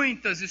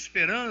muitas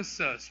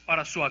esperanças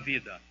para a sua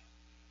vida.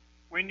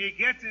 When you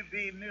get to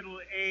be middle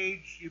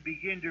age, you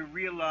begin to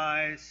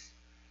realize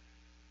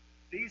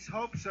these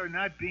hopes are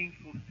not being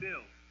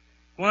fulfilled.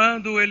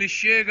 Quando ele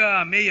chega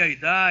à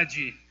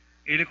meia-idade,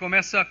 ele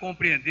começa a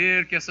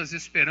compreender que essas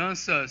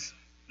esperanças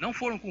não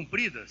foram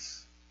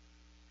cumpridas.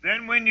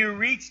 Then when you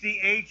reach the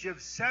age of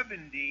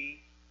 70,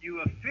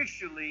 you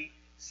officially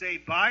say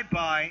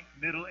bye-bye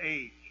middle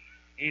age.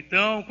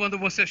 Então, quando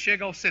você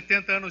chega aos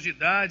 70 anos de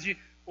idade,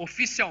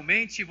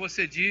 oficialmente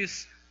você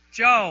diz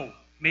tchau,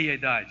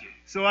 meia-idade.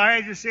 So I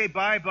had to say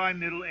bye-bye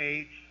middle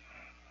age.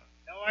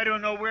 Now I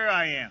don't know where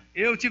I am.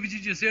 Eu tive de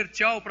dizer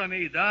tchau para a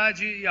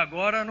meia-idade e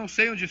agora não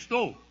sei onde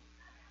estou.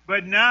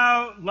 But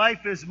now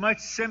life is much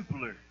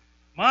simpler.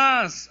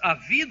 Mas a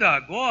vida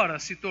agora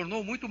se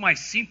tornou muito mais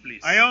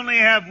simples. I only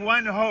have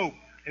one hope.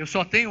 Eu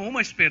só tenho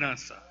uma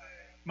esperança.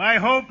 My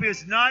hope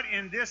is not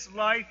in this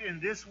life, in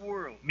this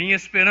world. Minha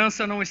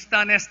esperança não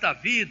está nesta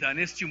vida,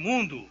 neste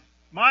mundo.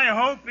 My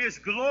hope is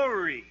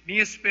glory.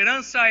 Minha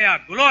esperança é a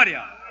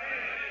glória.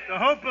 The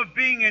hope of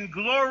being in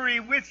glory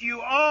with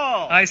you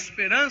all. A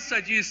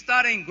esperança de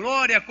estar em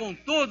glória com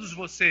todos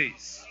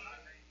vocês.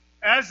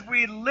 As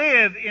we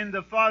live in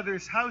the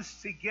Father's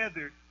house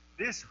together,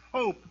 this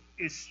hope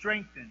is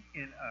strengthened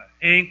in us.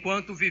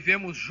 Enquanto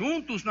vivemos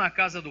juntos na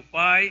casa do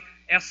Pai,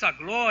 essa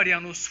glória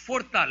nos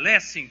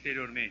fortalece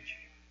interiormente.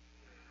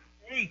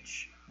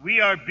 H, we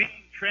are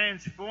being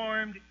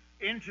transformed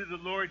into the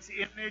Lord's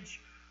image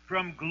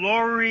from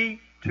glory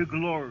to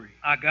glory.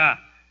 H,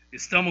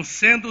 estamos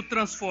sendo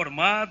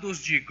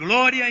transformados de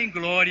glória em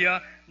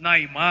glória na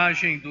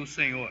imagem do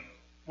Senhor.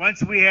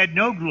 Once we had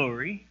no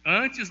glory,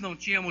 Antes não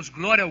tínhamos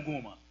glória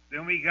alguma.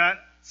 then we got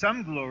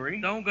some glory,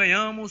 Então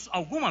ganhamos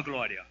alguma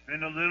glória.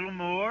 then a little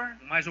more,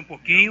 Mais um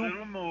pouquinho, a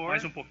little more,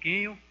 mais um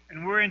pouquinho.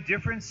 and we're in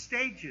different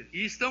stages.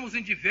 E estamos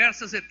em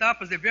diversas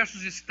etapas,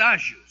 diversos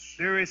estágios.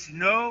 There is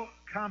no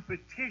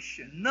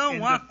competition in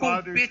Não há the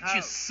Father's house.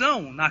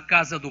 competição na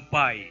casa do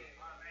Pai.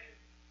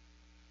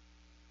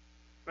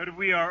 But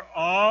we are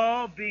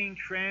all being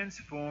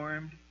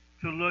transformed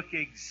to look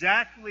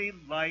exactly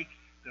like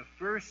the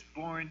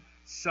firstborn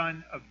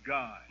Son of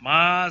God.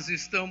 Mas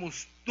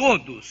estamos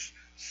todos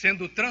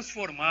sendo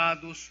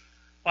transformados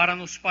para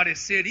nos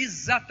parecer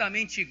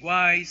exatamente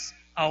iguais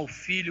ao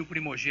Filho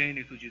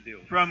primogênito de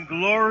Deus. From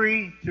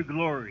glory to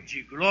glory.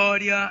 De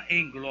glória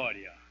em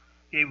glória.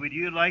 Okay, would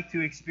you like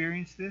to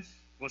experience this?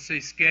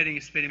 Vocês querem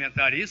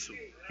experimentar isso?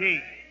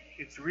 Okay,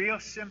 it's real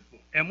simple.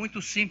 É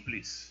muito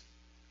simples.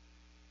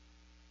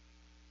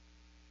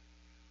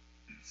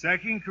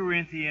 2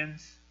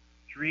 Corinthians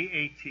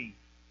 3:18.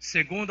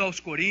 Segundo aos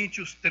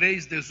Coríntios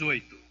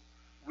 3:18.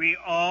 We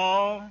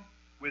all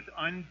with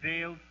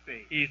unveiled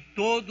face, E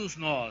todos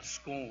nós,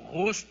 com o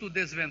rosto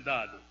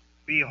desvendado,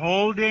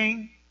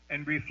 beholding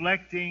and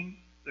reflecting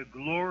the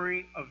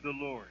glory of the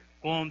Lord.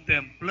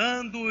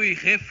 contemplando e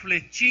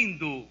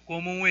refletindo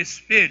como um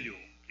espelho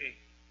Okay.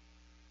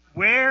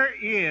 Where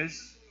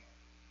is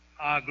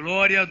a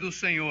glória do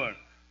Senhor.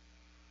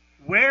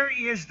 Where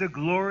is the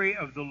glory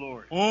of the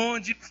Lord?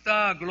 Onde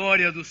está a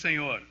glória do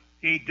Senhor?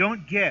 Okay,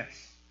 don't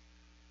guess.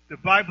 The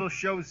Bible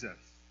shows us.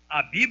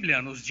 A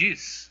Bíblia nos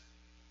diz,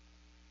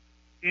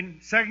 In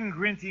 2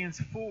 Corinthians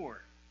 4,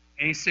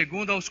 em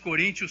 2 aos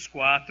Coríntios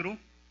 4,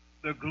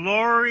 the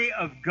glory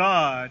of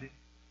God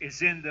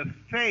is in the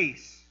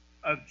face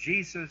of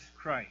Jesus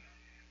Christ.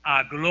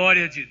 a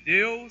glória de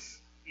Deus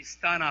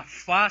está na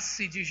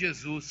face de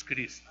Jesus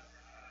Cristo.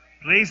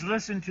 Please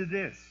listen to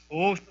this.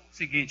 Ouça o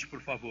seguinte,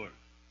 por favor.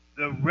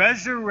 The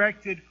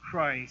resurrected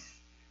Christ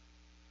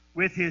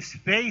with his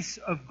face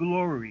of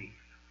glory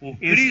O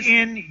is Cristo,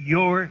 in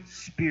your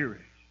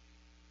spirit.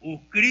 o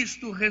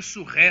Cristo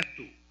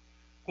ressurreto,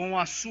 com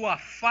a sua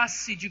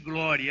face de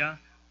glória,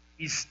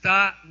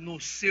 está no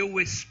seu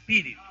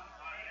espírito.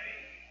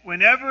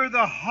 Whenever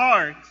the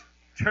heart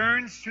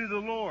turns to the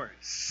Lord,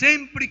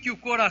 Sempre que o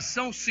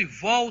coração se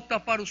volta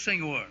para o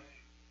Senhor,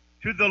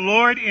 to the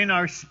Lord in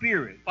our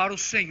spirit, para o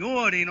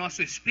Senhor em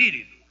nosso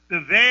espírito, the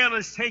veil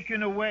is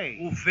taken away.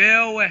 o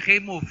véu é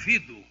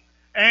removido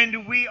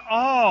And we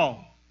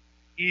all,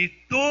 e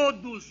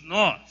todos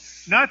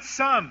nós, not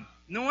some,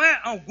 não é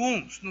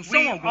alguns, não we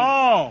são alguns,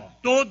 all,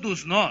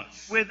 todos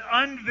nós, with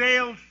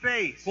unveiled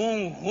face,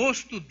 com o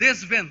rosto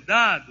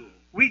desvendado,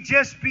 we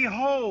just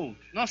behold.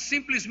 nós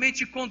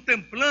simplesmente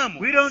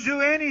contemplamos, We don't do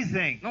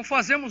anything. não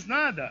fazemos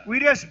nada, We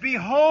just só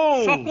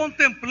behold.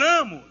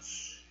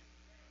 contemplamos.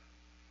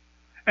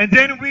 And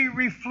then we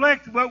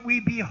reflect what we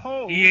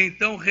behold. E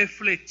então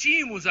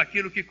refletimos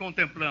aquilo que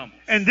contemplamos.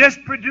 And this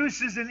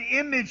produces an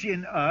image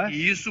in us,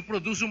 E isso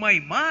produz uma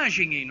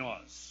imagem em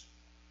nós.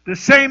 the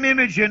same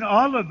image in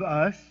all of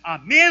us, A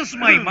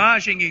mesma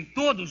imagem em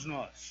todos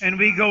nós. and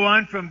we go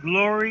on from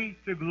glory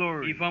to E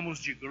glory. vamos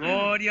de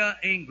glória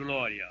em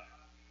glória.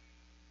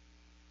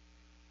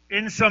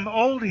 In some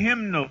old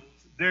hymnals,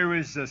 there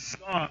is a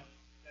song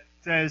that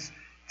says,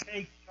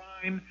 "Take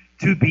time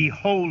to be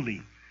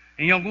holy."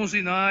 Em alguns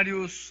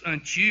hinários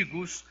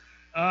antigos,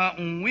 há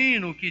um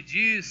hino que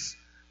diz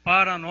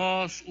para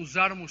nós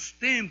usarmos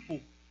tempo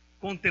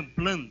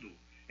contemplando.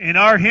 In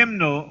our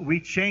hymnal, we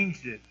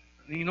changed it.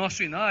 Em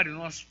nosso hinário,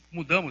 nós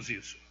mudamos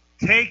isso.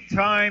 Take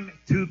time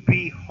to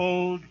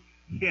behold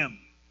Him.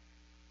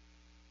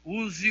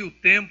 Use o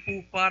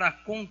tempo para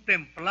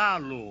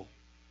contemplá-lo.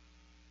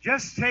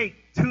 Just take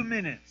 2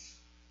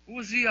 minutes.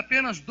 Use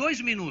apenas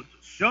 2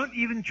 minutos. Don't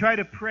even try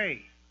to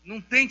pray. Não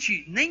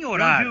tente nem Don't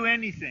orar. do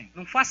anything.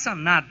 Não faça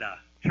nada.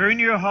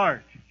 Turn your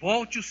heart.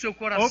 Volte o seu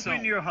coração.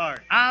 Open your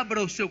heart.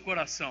 Abra o seu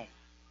coração.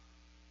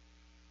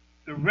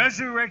 The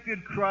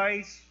resurrected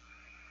Christ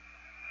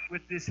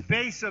with this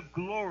face of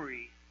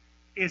glory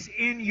is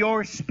in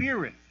your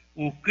spirit.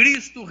 O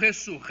Cristo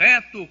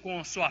ressurreto com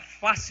a sua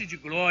face de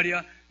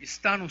glória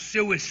está no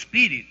seu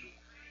espírito.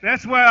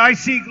 That's why I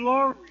see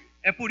glory.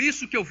 É por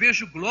isso que eu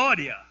vejo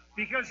glória,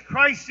 Because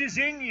Christ is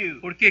in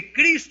you. porque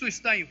Cristo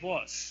está em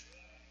vós.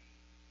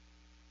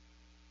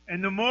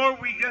 And the more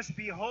we just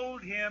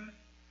behold Him,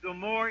 the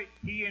more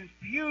He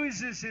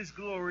infuses His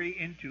glory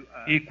into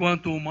us. E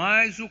quanto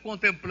mais o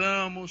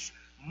contemplamos,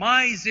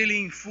 mais ele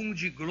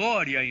infunde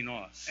glória em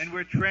nós. And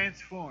we're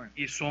transformed.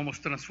 E somos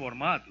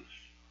transformados.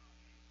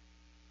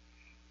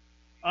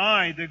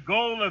 The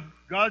goal of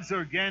God's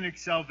organic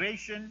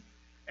salvation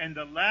and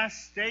the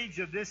last stage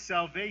of this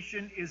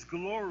salvation is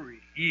glory.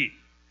 E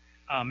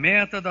a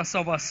meta da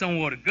salvação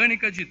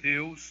orgânica de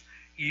Deus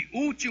e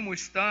último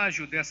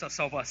estágio dessa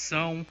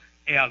salvação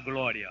é a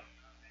glória.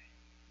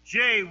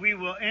 We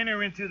will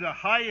enter into the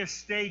highest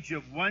stage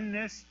of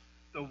oneness,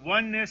 the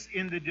oneness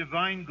in the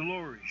divine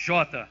glory.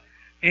 J.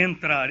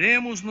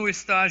 Entraremos no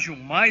estágio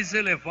mais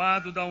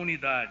elevado da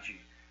unidade,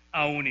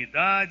 a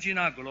unidade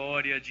na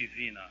glória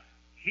divina.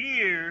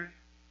 Here,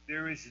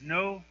 there is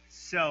no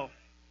self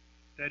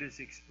that is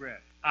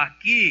expressed.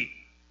 Aqui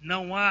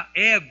não há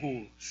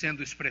ego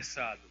sendo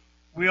expressado.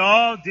 We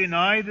all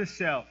deny the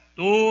self.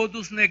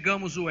 Todos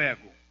negamos o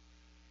ego.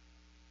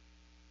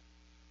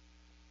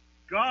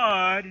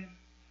 God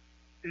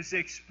is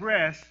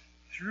expressed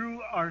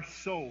through our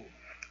soul.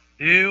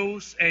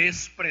 Deus é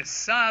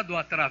expressado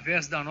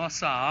através da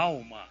nossa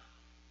alma.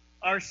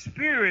 Our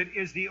spirit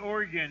is the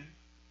organ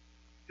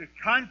to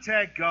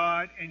contact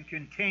God and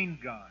contain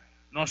God.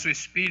 Nosso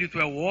espírito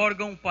é o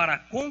órgão para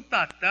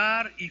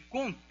contatar e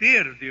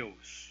conter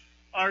Deus.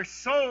 Our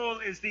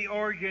soul is the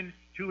organ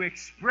to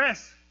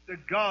express the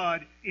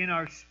God in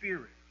our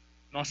spirit.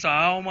 Nossa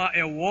alma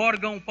é o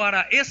órgão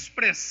para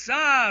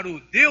expressar o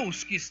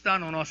Deus que está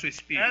no nosso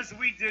espírito. As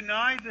we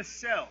deny the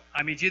self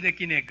À medida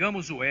que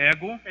negamos o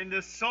ego and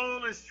the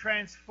soul is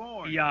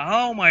transformed, e a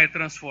alma é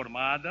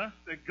transformada,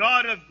 the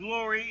God of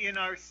glory in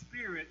our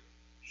spirit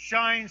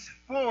shines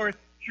forth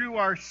through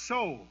our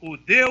soul. o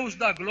Deus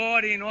da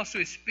glória em nosso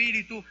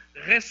espírito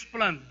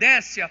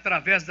resplandece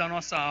através da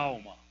nossa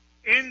alma.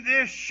 In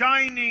this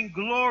shining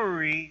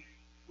glory,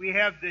 we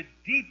have the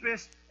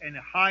deepest and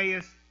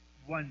highest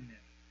oneness.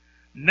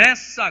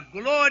 Nessa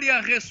glória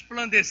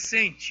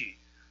resplandecente,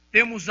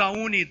 temos a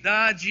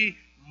unidade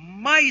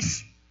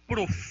mais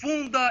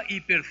profunda e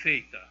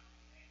perfeita.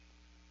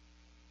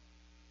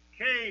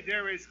 K,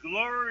 there is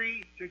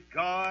glory to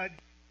God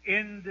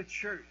in the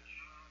church.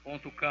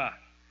 Ponto K.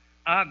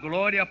 Há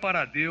glória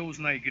para Deus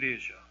na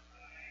igreja.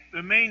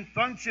 The main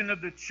function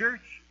of the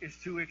church is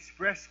to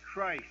express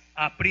Christ.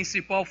 A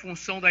principal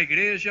função da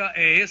igreja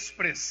é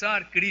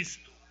expressar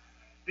Cristo.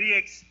 The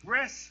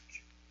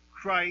expressed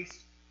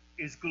Christ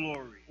is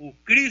glory. O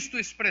Cristo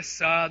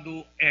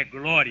expressado é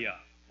glória.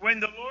 When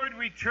the Lord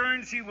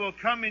returns, he will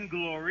come in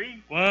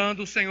glory. Quando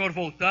o Senhor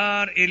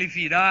voltar, ele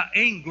virá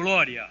em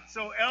glória.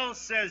 So L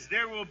says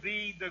there will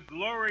be the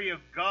glory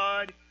of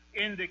God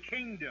in the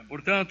kingdom.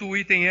 Portanto, o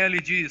item L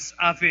diz: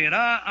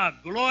 haverá a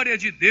glória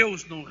de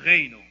Deus no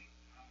reino.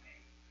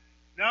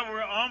 Now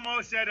we're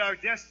almost at our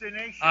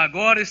destination.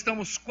 Agora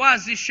estamos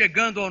quase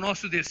chegando ao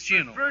nosso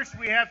destino. First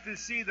we have to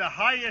see the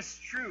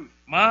highest truth.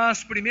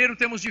 Mas primeiro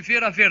temos de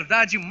ver a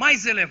verdade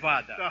mais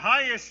elevada. The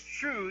highest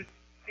truth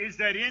is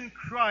that in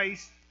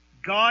Christ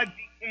God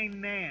became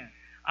man.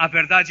 A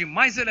verdade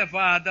mais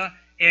elevada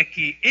é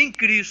que em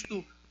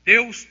Cristo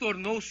Deus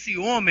tornou-se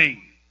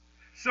homem,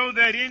 So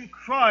that in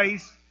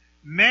Christ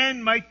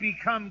man might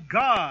become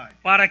God.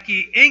 para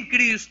que em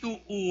Cristo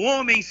o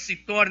homem se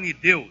torne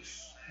Deus.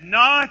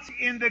 Not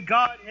in the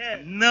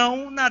Godhead.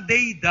 Não na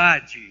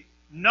deidade,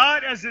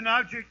 Not as an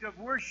object of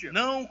worship.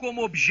 não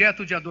como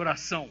objeto de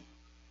adoração,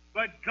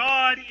 But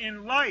God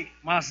in life.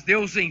 mas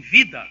Deus em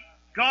vida,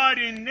 God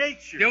in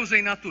nature. Deus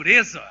em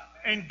natureza,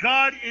 And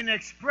God in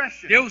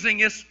expression. Deus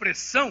em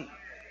expressão.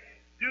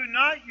 Do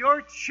not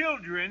your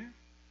children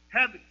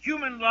have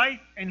human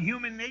life and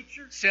human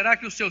nature? Será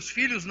que os seus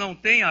filhos não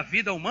têm a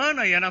vida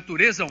humana e a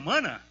natureza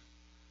humana?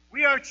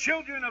 We are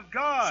children of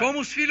God.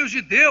 Somos filhos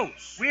de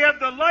Deus. We have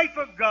the life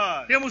of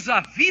God. Temos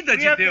a vida We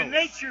de have the Deus.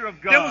 nature of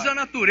Temos a God.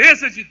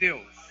 natureza de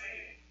Deus.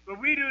 But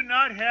we do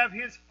not have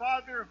his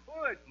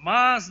fatherhood.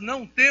 Mas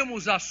não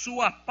temos a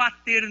sua And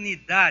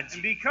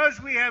paternidade. because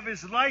we have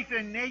his life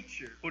and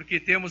nature, Porque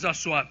temos a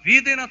sua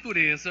vida e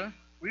natureza,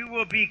 we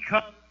will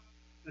become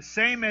the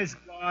same as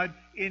God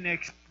in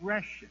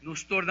expression.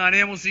 nos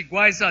tornaremos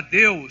iguais a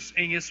Deus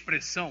em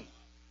expressão.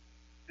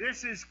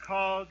 This is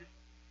called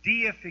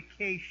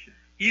deification.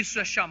 Isso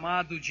é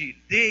chamado de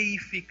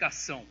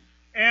deificação.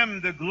 M,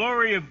 the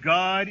glory of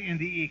God in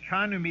the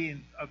economy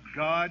of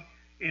God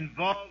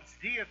involves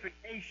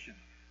deification.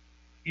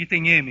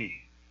 Item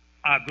M.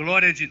 A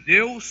glória de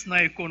Deus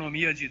na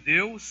economia de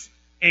Deus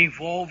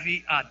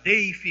envolve a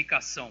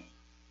deificação.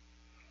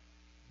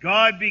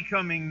 God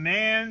becoming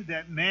man,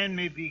 that man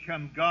may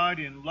become God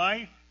in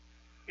life,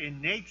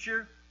 in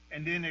nature,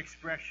 and in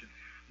expression.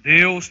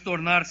 Deus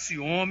tornar-se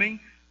homem,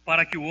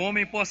 para que o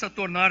homem possa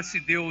tornar-se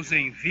Deus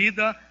em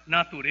vida,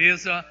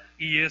 natureza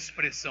e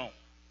expressão.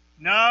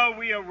 Now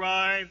we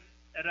arrive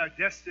at our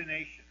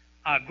destination.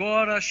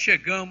 Agora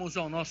chegamos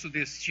ao nosso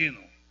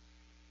destino.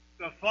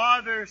 The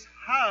Father's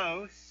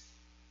house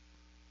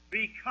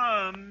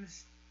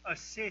becomes a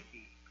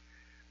city,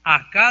 A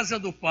casa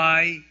do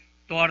Pai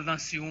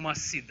torna-se uma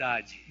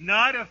cidade.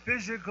 not a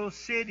physical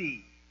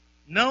city,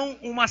 Não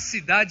uma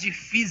cidade a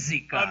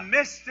física,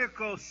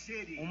 mystical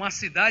city, uma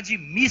cidade an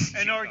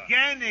mística,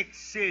 organic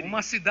city,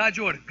 uma cidade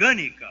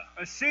orgânica,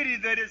 a city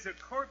that is a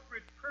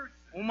corporate person,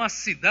 uma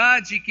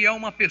cidade que é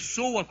uma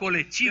pessoa the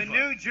coletiva,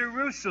 New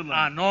Jerusalem,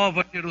 a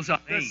Nova the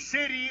Jerusalém,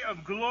 city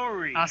of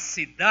glory. a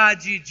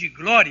cidade de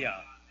glória.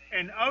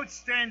 An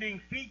outstanding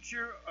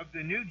feature of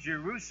the New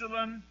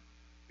Jerusalem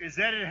is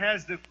that it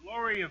has the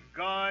glory of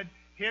God,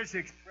 his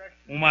expression.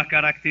 Uma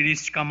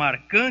característica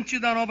marcante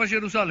da Nova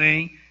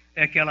Jerusalém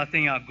é que ela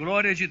tem a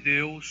glória de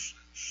Deus,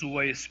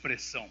 sua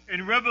expressão.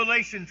 In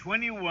Revelation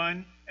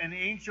 21, an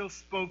angel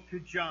spoke to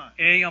John.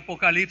 Em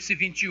Apocalipse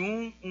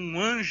 21, um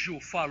anjo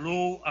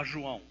falou a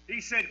João.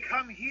 He said,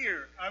 "Come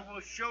here, I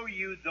will show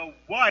you the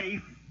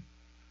wife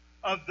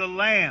of the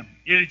Lamb."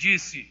 Ele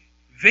disse: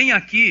 vem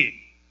aqui,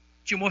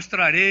 te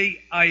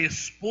mostrarei a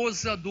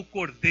esposa do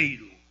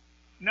Cordeiro.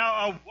 Now,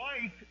 a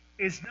wife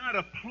is not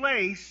a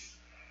place.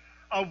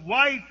 A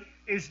wife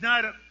is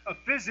not a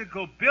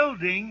physical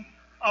building.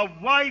 A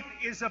wife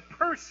is a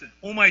person.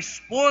 Uma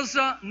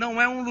esposa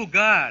não é um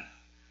lugar.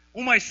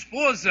 Uma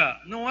esposa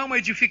não é uma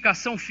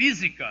edificação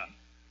física.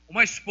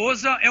 Uma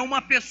esposa é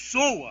uma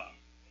pessoa.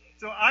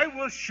 So I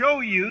will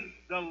show you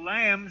the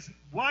Lamb's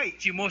wife.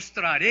 Te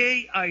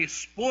mostrarei a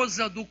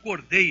esposa do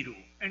Cordeiro.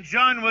 And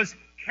John was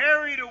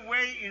carried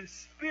away in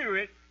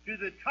spirit to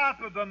the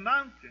top of a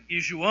mountain. E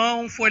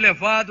João foi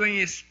levado em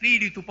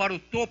espírito para o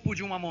topo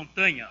de uma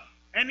montanha.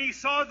 And he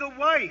saw the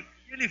wife.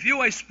 Ele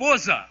viu a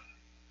esposa.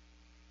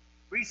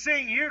 We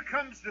sing, "Here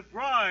comes the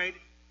bride,"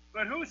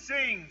 but who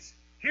sings,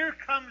 "Here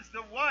comes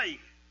the wife"?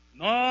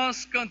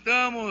 Nós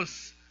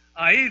cantamos,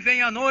 aí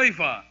vem a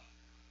noiva.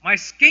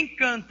 Mas quem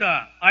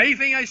canta, aí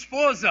vem a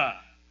esposa.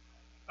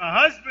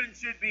 A husband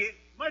should be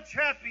much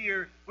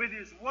happier with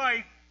his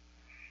wife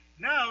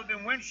now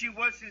than when she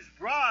was his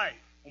bride.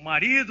 O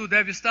marido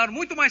deve estar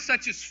muito mais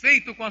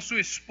satisfeito com a sua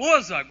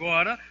esposa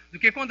agora do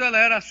que quando ela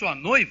era a sua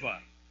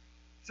noiva.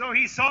 So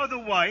he saw the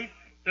wife,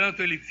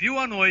 Portanto, ele viu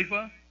a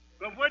noiva,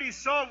 but what he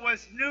saw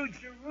was New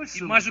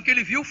Jerusalem. mas o que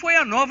ele viu foi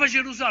a Nova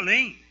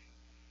Jerusalém.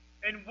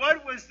 And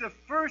what was the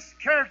first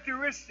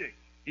characteristic?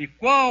 E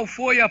qual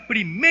foi a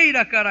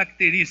primeira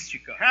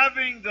característica?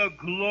 Having the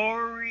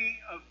glory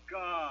of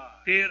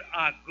God. Ter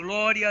a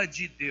glória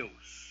de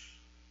Deus.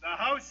 The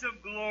house of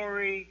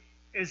glory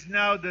is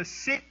now the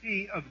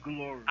city of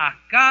glory. A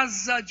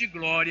casa de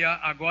glória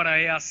agora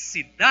é a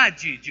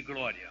cidade de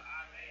glória.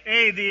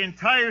 The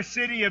entire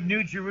city of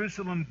New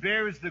Jerusalem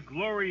bears the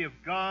glory of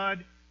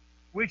God,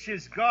 which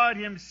is God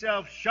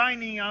himself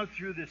shining out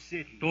through the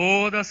city.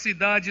 Toda a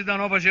cidade da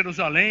Nova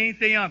Jerusalém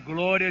tem a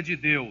glória de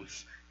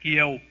Deus, que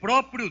é o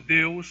próprio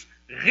Deus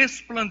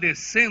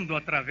resplandecendo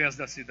através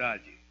da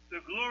cidade.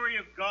 The glory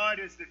of God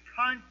is the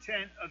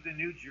content of the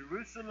New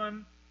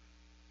Jerusalem,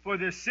 for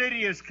the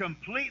city is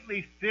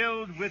completely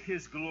filled with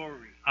his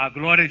glory. A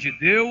glória de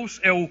Deus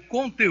é o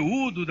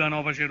conteúdo da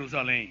Nova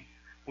Jerusalém,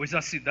 pois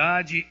a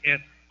cidade é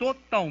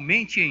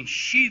totalmente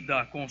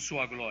enchida com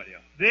sua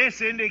glória.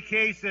 This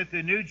indicates that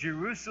the New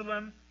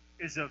Jerusalem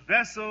is a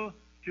vessel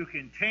to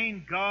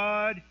contain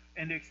God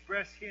and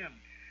express him.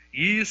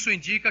 Isso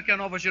indica que a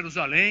Nova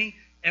Jerusalém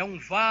é um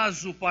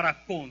vaso para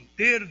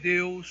conter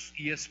Deus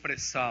e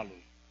expressá-lo.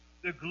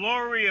 The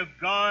glory of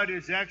God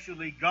is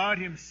actually God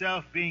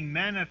himself being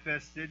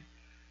manifested.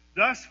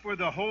 Thus, for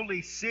the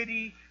holy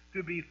city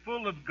to be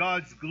full of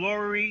God's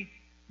glory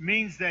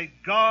means that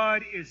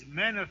God is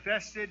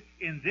manifested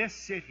in this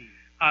city.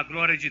 A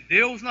glória de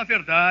Deus, na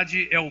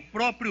verdade, é o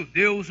próprio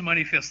Deus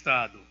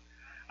manifestado.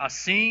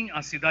 Assim,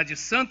 a cidade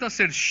santa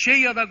ser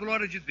cheia da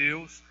glória de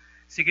Deus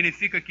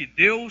significa que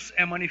Deus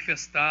é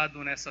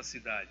manifestado nessa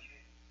cidade.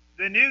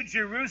 The New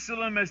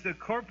Jerusalem, as the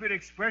corporate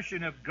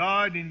expression of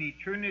God in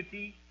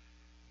eternity,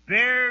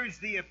 bears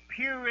the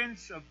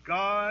appearance of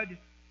God,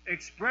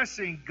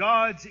 expressing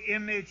God's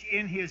image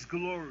in his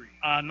glory.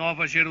 A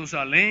Nova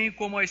Jerusalém,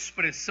 como a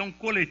expressão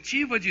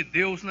coletiva de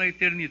Deus na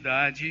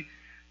eternidade,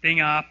 tem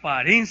a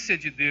aparência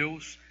de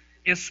Deus,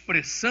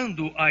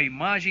 expressando a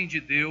imagem de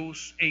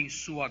Deus em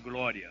sua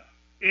glória.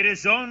 It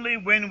is only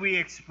when we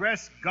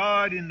express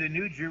God in the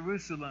New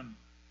Jerusalem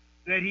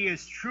that he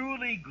is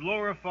truly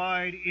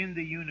glorified in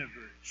the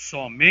universe.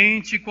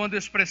 Somente quando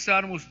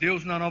expressarmos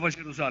Deus na Nova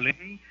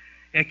Jerusalém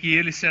é que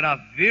ele será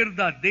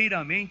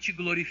verdadeiramente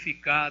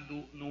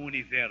glorificado no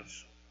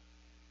universo.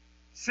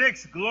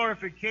 6,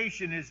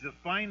 glorification is the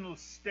final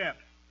step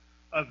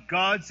of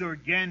God's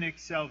organic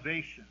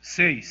salvation.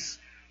 6.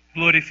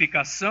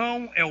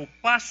 Glorificação é o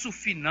passo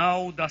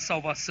final da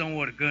salvação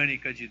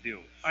orgânica de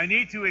Deus. I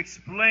need to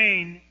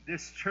explain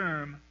this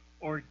term,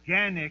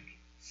 organic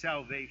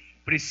salvation.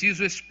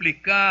 Preciso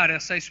explicar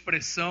essa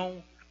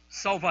expressão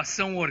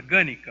salvação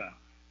orgânica.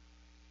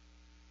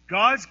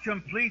 God's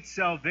complete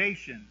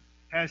salvation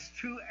has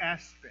two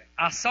aspects.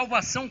 A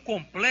salvação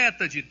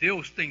completa de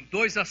Deus tem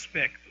dois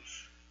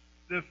aspectos.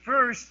 The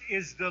first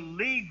is the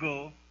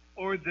legal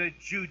or the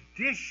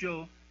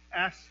judicial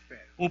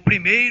aspect. O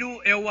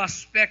primeiro é o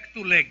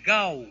aspecto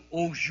legal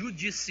ou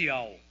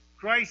judicial.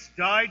 Christ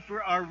died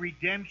for our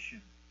redemption.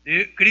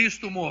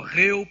 Cristo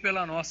morreu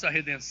pela nossa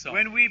redenção.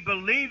 When we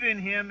believe in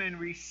him and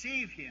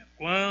receive him,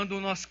 quando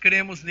nós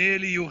cremos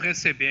nele e o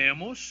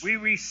recebemos, we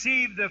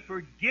receive the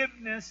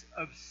forgiveness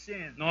of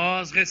sin.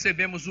 Nós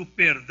recebemos o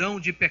perdão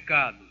de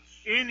pecados.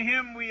 In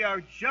him we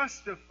are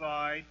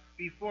justified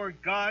before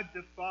God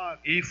the Father.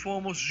 E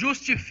fomos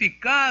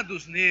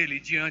justificados nele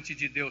diante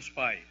de Deus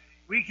Pai.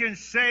 We can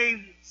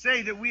say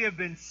that we have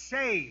been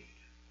saved.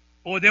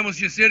 Podemos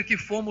dizer que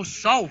fomos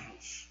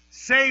salvos.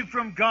 Saved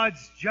from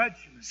God's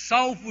judgment.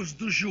 Salvos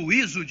do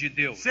juízo de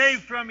Deus.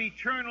 Saved from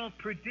eternal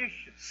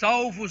perdition.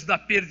 Salvos da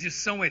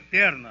perdição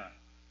eterna.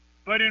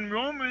 But in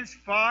Romans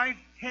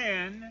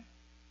 5:10,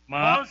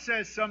 Paul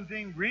says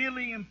something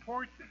really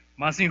important.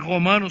 Mas em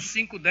Romanos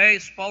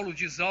 5:10, Paulo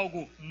diz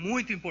algo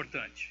muito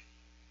importante.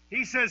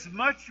 He says,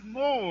 much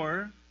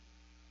more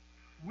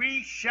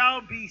we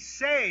shall be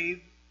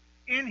saved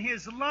in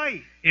his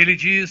life. Ele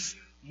diz,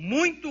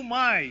 muito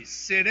mais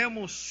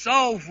seremos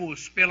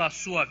salvos pela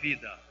sua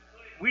vida.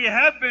 We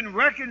have been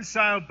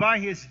reconciled by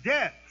his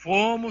death.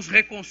 Fomos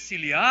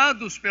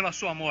reconciliados pela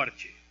sua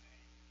morte.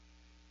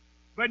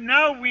 But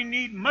now we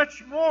need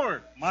much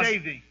more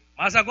saving.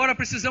 Mas agora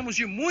precisamos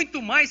de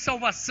muito mais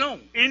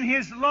salvação in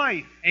his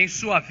life. Em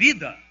sua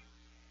vida.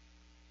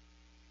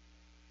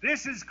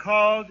 This is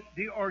called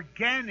the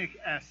organic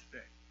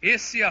aspect.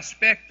 Esse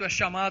aspecto é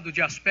chamado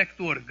de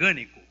aspecto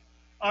orgânico.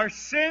 Our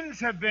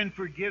sins have been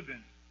forgiven.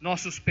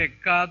 Nossos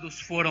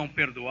pecados foram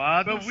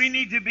perdoados. But we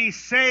need to be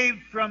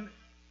saved from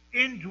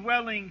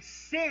indwelling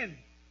sin.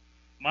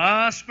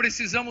 Mas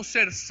precisamos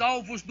ser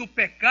salvos do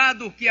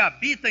pecado que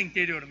habita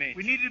interiormente.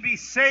 We need to be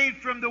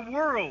saved from the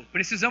world.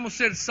 Precisamos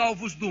ser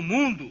salvos do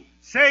mundo.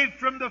 Saved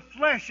from the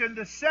flesh and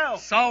the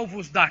self.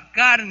 Salvos da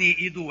carne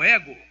e do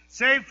ego.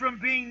 Saved from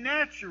being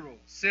natural.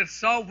 Ser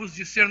salvos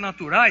de ser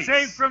naturais.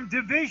 Saved from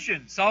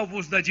division.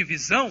 Salvos da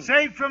divisão.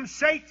 Saved from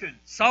Satan.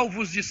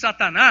 Salvos de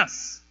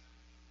Satanás.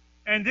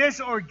 And this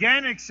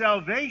organic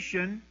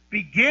salvation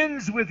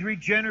begins with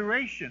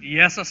regeneration. E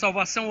essa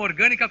salvação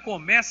orgânica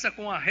começa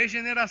com a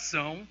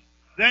regeneração.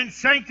 Then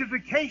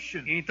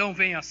sanctification. Então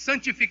vem a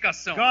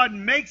santificação. God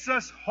makes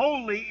us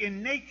holy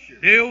in nature.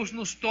 Deus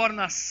nos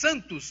torna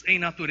santos em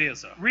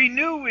natureza.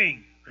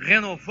 Renewing.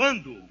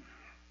 renovando,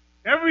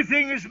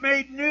 everything is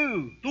made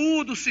new.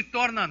 tudo se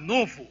torna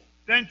novo.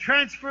 Then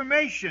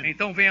transformation,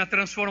 Então vem a a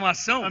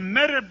transformação,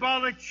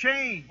 metabolic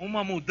change,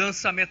 uma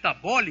mudança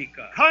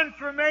metabólica,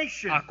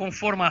 conformation. a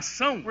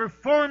conformação. We're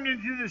formed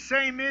into the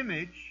same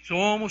image,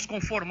 Somos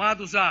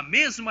conformados à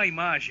mesma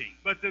imagem.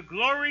 but the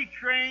glory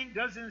train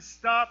doesn't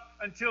stop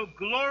until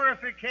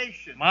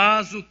glorification.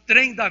 Mas o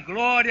trem da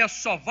glória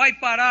só vai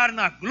parar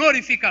na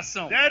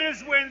glorificação. That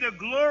is when the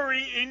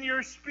glory in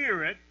your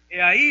spirit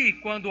É aí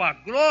quando a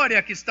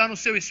glória que está no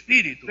seu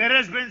espírito, that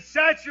has been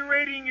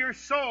saturating your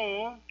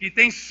soul que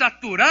tem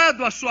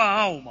saturado a sua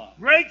alma,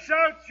 breaks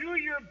out through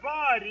your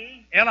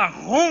body, ela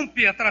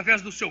rompe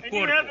através do seu and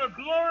you have a corpo.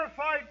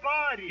 glorified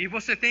E body.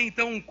 você tem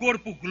então um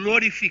corpo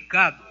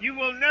glorificado. You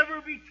will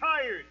never be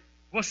tired.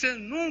 Você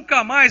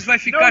nunca mais vai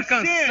ficar No sin.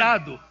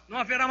 cansado. Não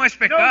haverá mais No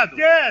pecado.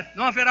 death.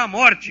 Não haverá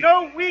morte.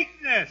 No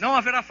weakness. Não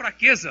haverá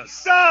fraquezas.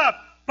 Stop.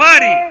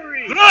 Pare!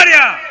 Glory.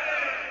 Glória!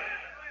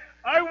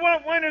 I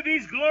want one of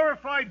these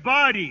glorified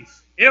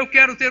bodies. Eu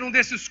quero ter um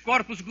desses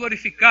corpos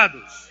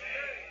glorificados.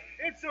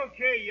 It's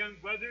okay, young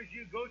brothers.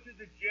 You go to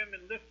the gym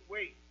and lift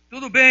weights.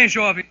 Tudo bem,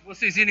 jovem,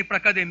 vocês irem para a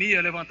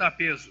academia levantar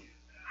peso.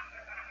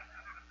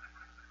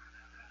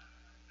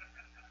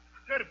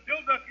 Got to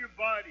build up your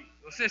body.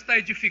 Você está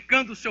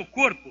edificando o seu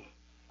corpo.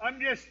 I'm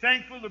just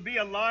thankful to be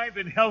alive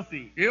and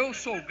healthy Eu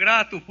sou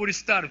grato por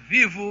estar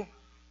vivo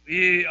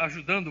e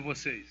ajudando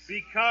vocês.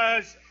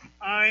 because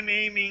I'm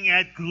aiming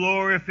at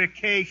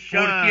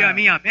glorification. Porque a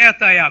minha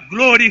meta é a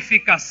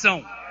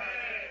glorificação.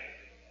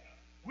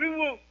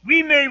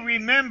 We may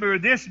remember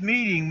this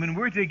meeting when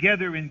we're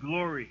together in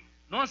glory.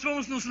 Nós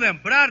vamos nos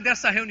lembrar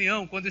dessa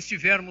reunião quando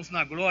estivermos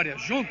na glória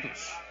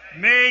juntos.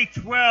 May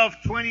 12,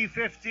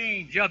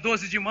 2015. Dia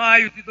 12 de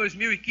maio de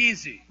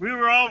 2015. We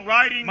were all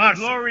riding the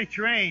Março. glory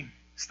train.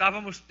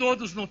 Estávamos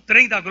todos no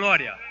trem da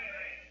glória.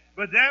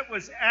 But that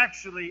was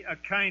actually a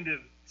kind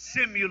of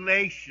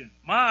simulation.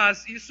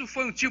 Mas isso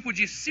foi um tipo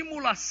de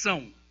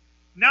simulação.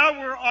 Now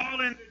we're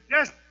all in the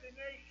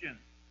destination.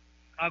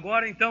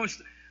 Agora então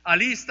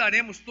ali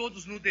estaremos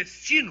todos no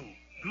destino,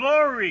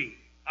 Glory.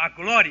 a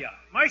glória.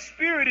 My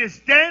spirit is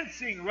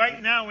dancing right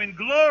now in O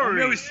glory.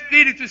 meu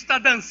espírito está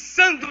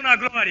dançando na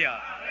glória.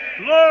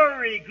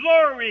 Glory,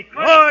 glory, Christ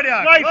Glória,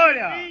 is life in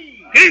glória.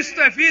 me. Cristo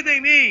é vida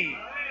em mim.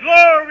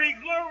 Glory,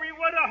 glory,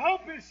 what a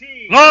hope is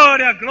he.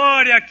 Glória,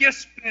 glória, que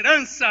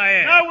esperança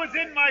é. Now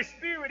within my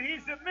spirit,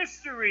 he's a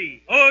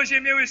mystery. Hoje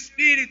em meu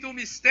espírito o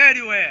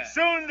mistério é.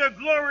 Soon the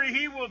glory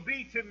he will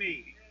be to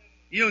me.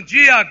 E um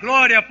dia a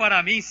glória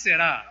para mim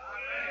será.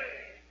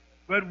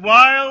 But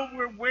while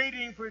we're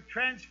waiting for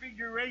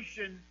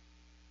transfiguration,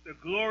 the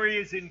glory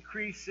is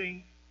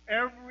increasing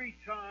every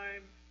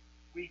time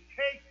we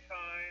take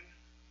time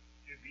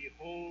to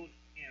behold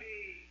him.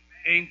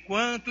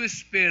 Enquanto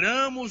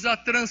esperamos a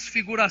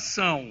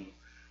transfiguração,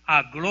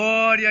 a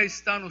glória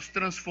está nos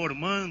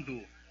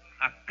transformando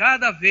a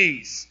cada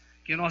vez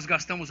que nós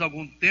gastamos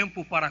algum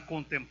tempo para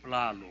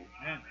contemplá-lo.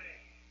 Amen.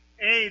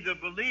 The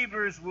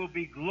believers will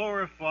be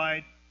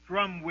glorified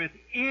from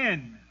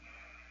within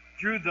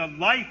through the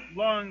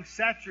lifelong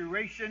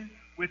saturation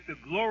with the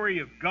glory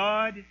of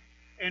God,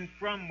 and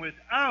from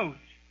without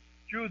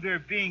through their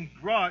being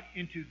brought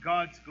into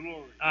God's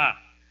glory.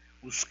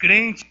 Os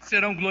crentes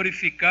serão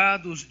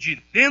glorificados de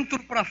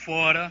dentro para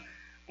fora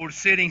por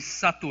serem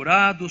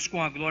saturados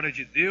com a glória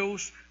de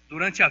Deus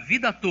durante a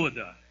vida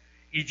toda,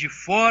 e de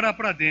fora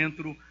para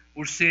dentro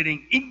por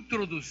serem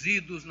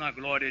introduzidos na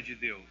glória de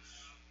Deus.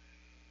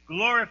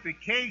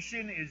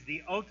 Glorification is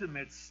the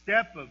ultimate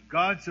step of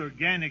God's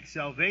organic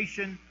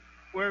salvation,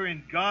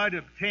 wherein God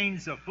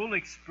obtains a full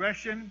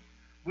expression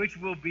which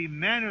will be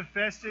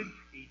manifested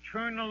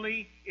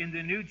eternally in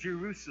the New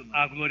Jerusalem.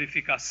 A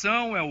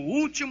glorificação é o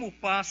último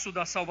passo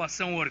da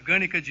salvação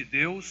orgânica de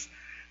Deus,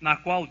 na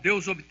qual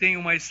Deus obtém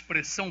uma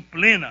expressão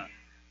plena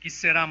que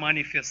será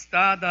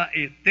manifestada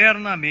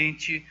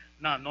eternamente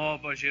na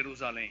Nova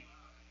Jerusalém.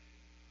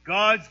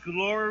 God's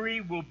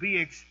glory will be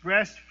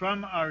expressed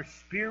from our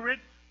spirit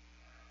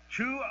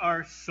to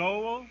our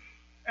soul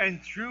and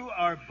through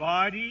our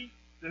body.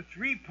 The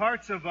three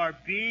parts of our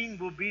being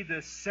will be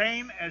the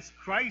same as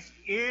Christ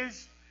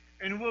is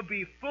and will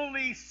be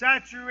fully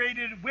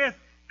saturated with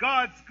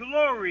God's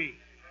glory.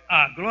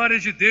 A glória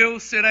de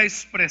Deus será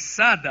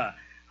expressada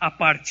a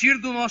partir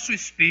do nosso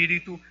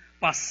espírito,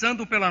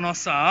 passando pela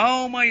nossa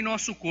alma e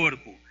nosso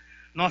corpo.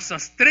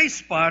 Nossas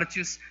três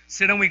partes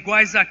serão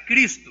iguais a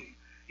Cristo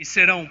e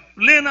serão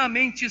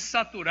plenamente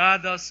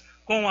saturadas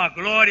com a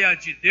glória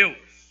de Deus.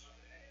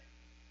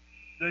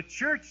 The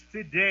church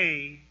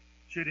today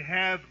should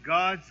have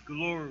God's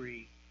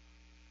glory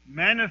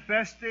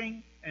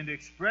manifesting and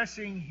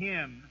expressing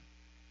Him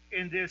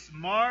in this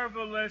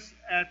marvelous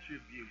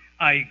attribute.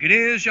 A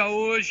igreja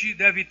hoje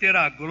deve ter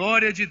a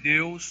glória de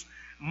Deus,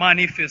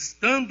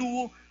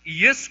 manifestando-o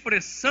e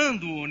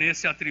expressando-o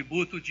nesse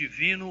atributo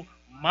divino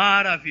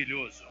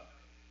maravilhoso.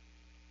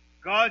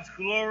 God's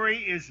glory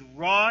is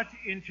wrought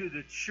into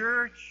the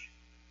church,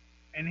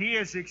 and He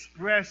is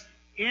expressed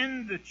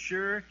in the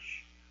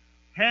church.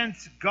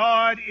 Hence,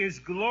 God is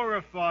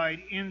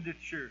glorified in the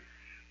church.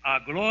 A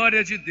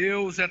glória de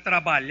Deus é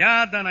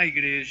trabalhada na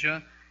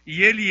igreja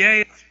e ele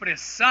é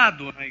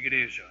expressado na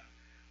igreja.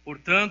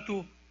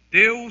 Portanto,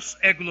 Deus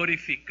é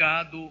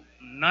glorificado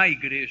na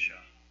igreja.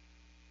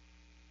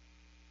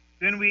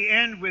 Then we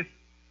end with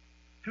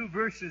 2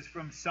 verses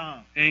from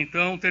Psalm.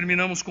 Então,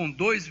 terminamos com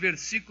 2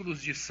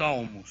 versículos de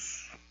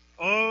Salmos.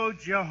 O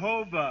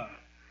Jehovah,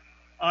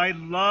 I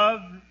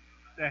love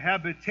the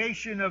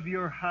habitation of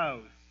your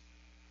house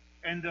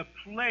and the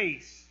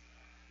place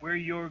where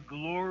your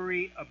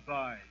glory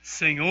abides.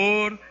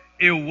 Senhor,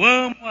 eu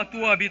amo a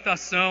tua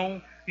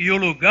habitação e o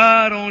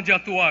lugar onde a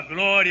tua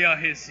glória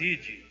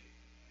reside.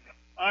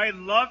 I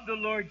love the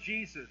Lord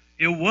Jesus.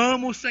 Eu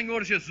amo o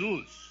Senhor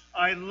Jesus.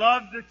 I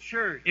love the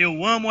church.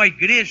 Eu amo a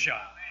igreja.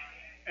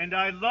 And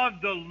I love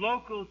the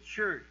local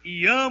church.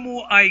 E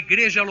amo a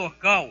igreja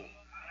local.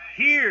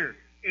 Here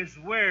is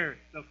where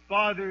the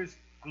Father's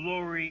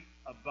glory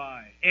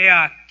abides. É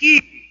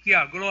aqui que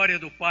a glória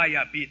do Pai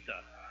habita.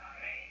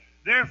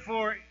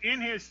 Therefore,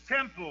 in his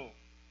temple,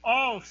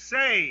 all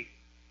say,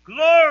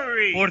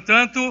 glory.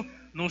 Portanto,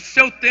 no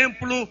seu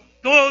templo,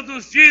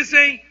 todos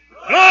dizem,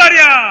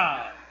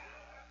 glória!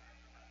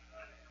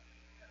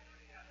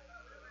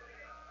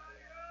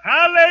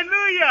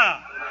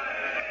 Hallelujah!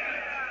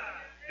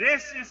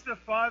 This is the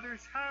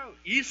Father's house.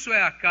 Isso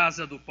é a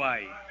casa do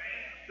Pai.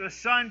 The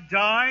Son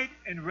died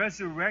and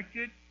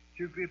resurrected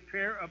to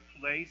prepare a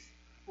place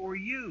for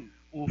you.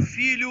 O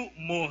Filho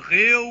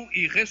morreu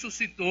e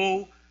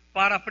ressuscitou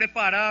para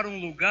preparar um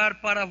lugar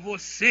para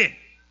você.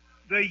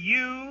 The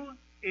you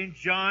in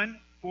John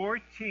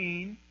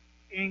 14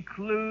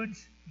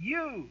 includes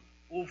you.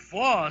 O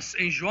vós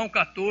em João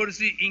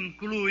 14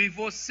 inclui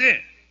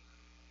você.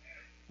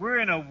 We're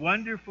in a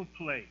wonderful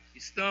place.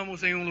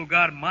 Estamos em um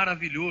lugar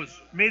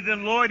maravilhoso. May the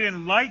Lord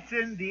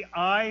enlighten the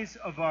eyes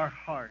of our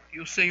heart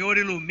E o Senhor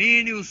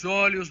ilumine os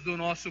olhos do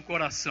nosso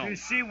coração, to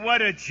see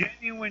what a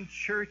genuine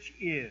church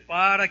is.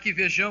 para que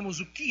vejamos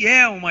o que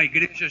é uma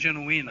igreja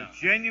genuína. A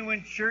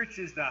genuine church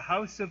is the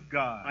house of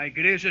God, A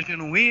igreja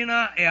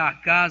genuína é a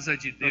casa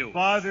de the Deus,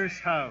 Father's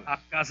house, a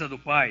casa do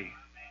Pai,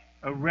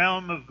 a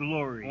realm of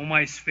glory.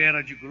 uma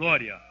esfera de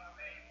glória.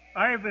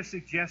 I have a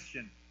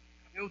suggestion.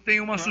 Eu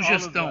tenho uma For all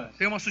sugestão, of us.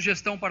 tenho uma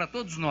sugestão para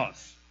todos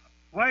nós.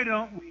 Why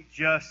don't we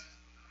just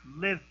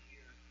live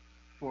here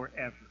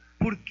forever?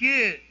 Por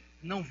que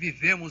não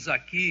vivemos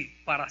aqui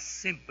para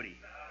sempre?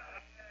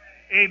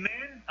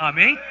 Amen?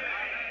 Amém?